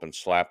go up and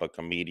slap a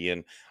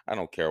comedian, I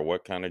don't care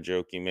what kind of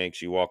joke he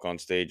makes, you walk on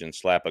stage and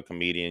slap a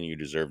comedian, you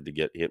deserve to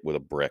get hit with a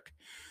brick.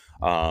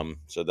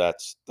 So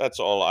that's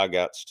all I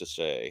got to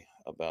say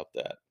about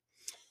that.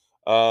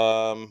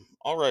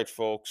 All right,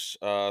 folks.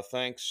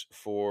 Thanks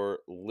for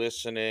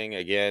listening.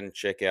 Again,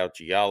 check out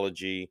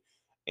Geology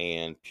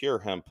and Pure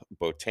Hemp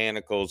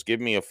Botanicals.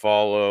 Give me a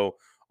follow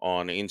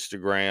on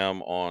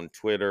Instagram, on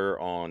Twitter,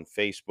 on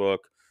Facebook,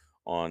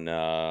 on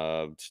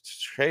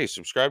hey,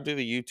 subscribe to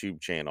the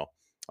YouTube channel.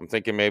 I'm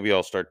thinking maybe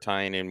I'll start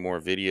tying in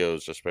more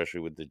videos, especially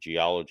with the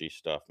geology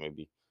stuff.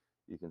 Maybe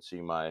you can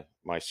see my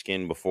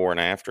skin before and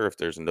after if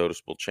there's a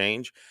noticeable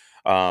change.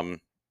 Um,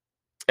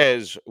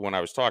 as when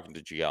I was talking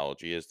to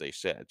Geology, as they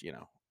said,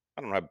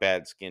 I don't have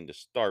bad skin to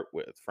start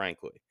with,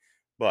 frankly,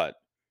 but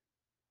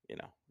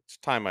it's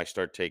time I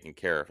start taking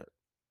care of it.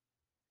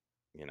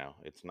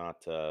 It's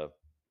not going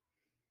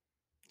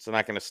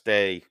to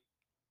stay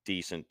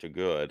decent to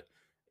good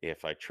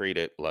if I treat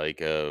it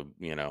like a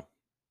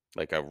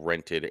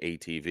rented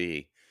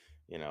ATV.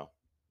 You know,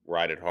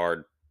 ride it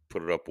hard,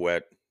 put it up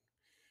wet.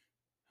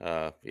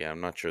 Yeah,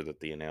 I'm not sure that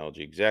the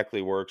analogy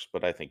exactly works,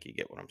 but I think you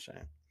get what I'm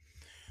saying.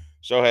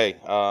 So, hey,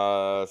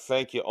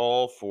 thank you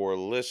all for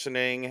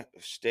listening.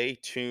 Stay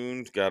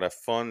tuned. Got a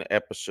fun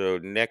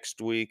episode next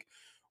week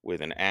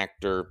with an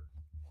actor,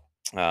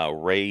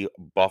 Ray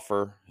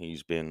Buffer.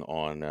 He's been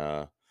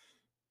on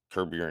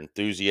Curb Your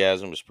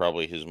Enthusiasm, is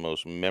probably his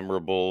most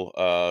memorable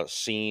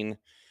scene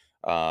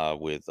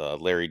with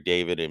Larry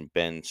David and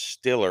Ben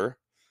Stiller.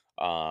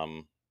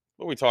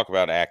 But we talk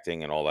about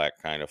acting and all that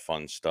kind of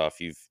fun stuff.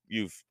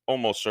 You've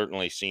almost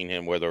certainly seen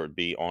him, whether it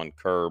be on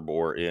Curb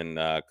or in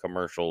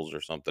commercials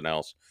or something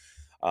else.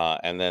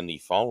 And then the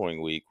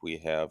following week we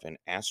have an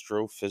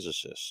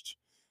astrophysicist.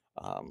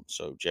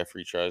 So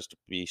Jeffrey tries to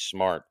be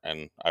smart,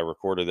 and I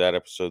recorded that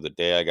episode the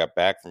day I got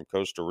back from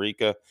Costa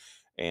Rica,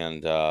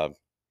 and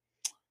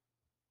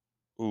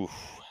oof,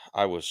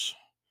 I was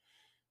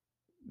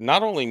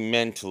not only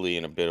mentally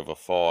in a bit of a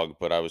fog,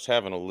 but I was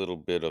having a little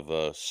bit of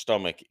a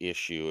stomach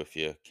issue, if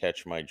you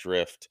catch my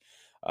drift,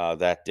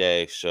 that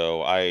day.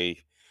 So I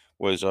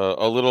was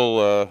a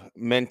little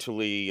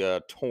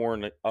mentally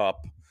torn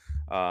up,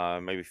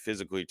 maybe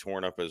physically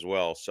torn up as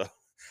well. So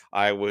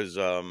I was,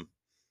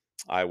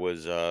 I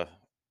was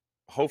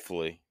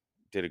hopefully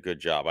did a good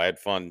job. I had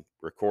fun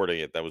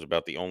recording it. That was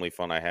about the only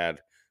fun I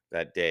had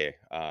that day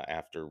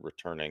after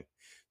returning.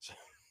 So,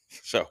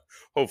 so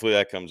hopefully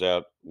that comes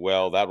out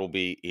well. That will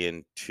be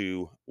in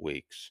 2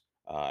 weeks.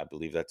 I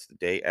believe that's the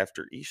day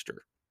after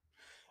Easter.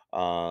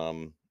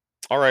 Um,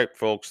 all right,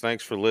 folks.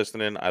 Thanks for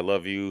listening. I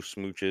love you,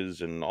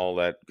 smooches, and all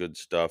that good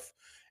stuff.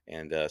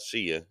 And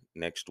see you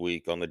next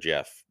week on the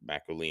Jeff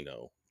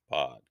Macolino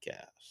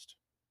podcast.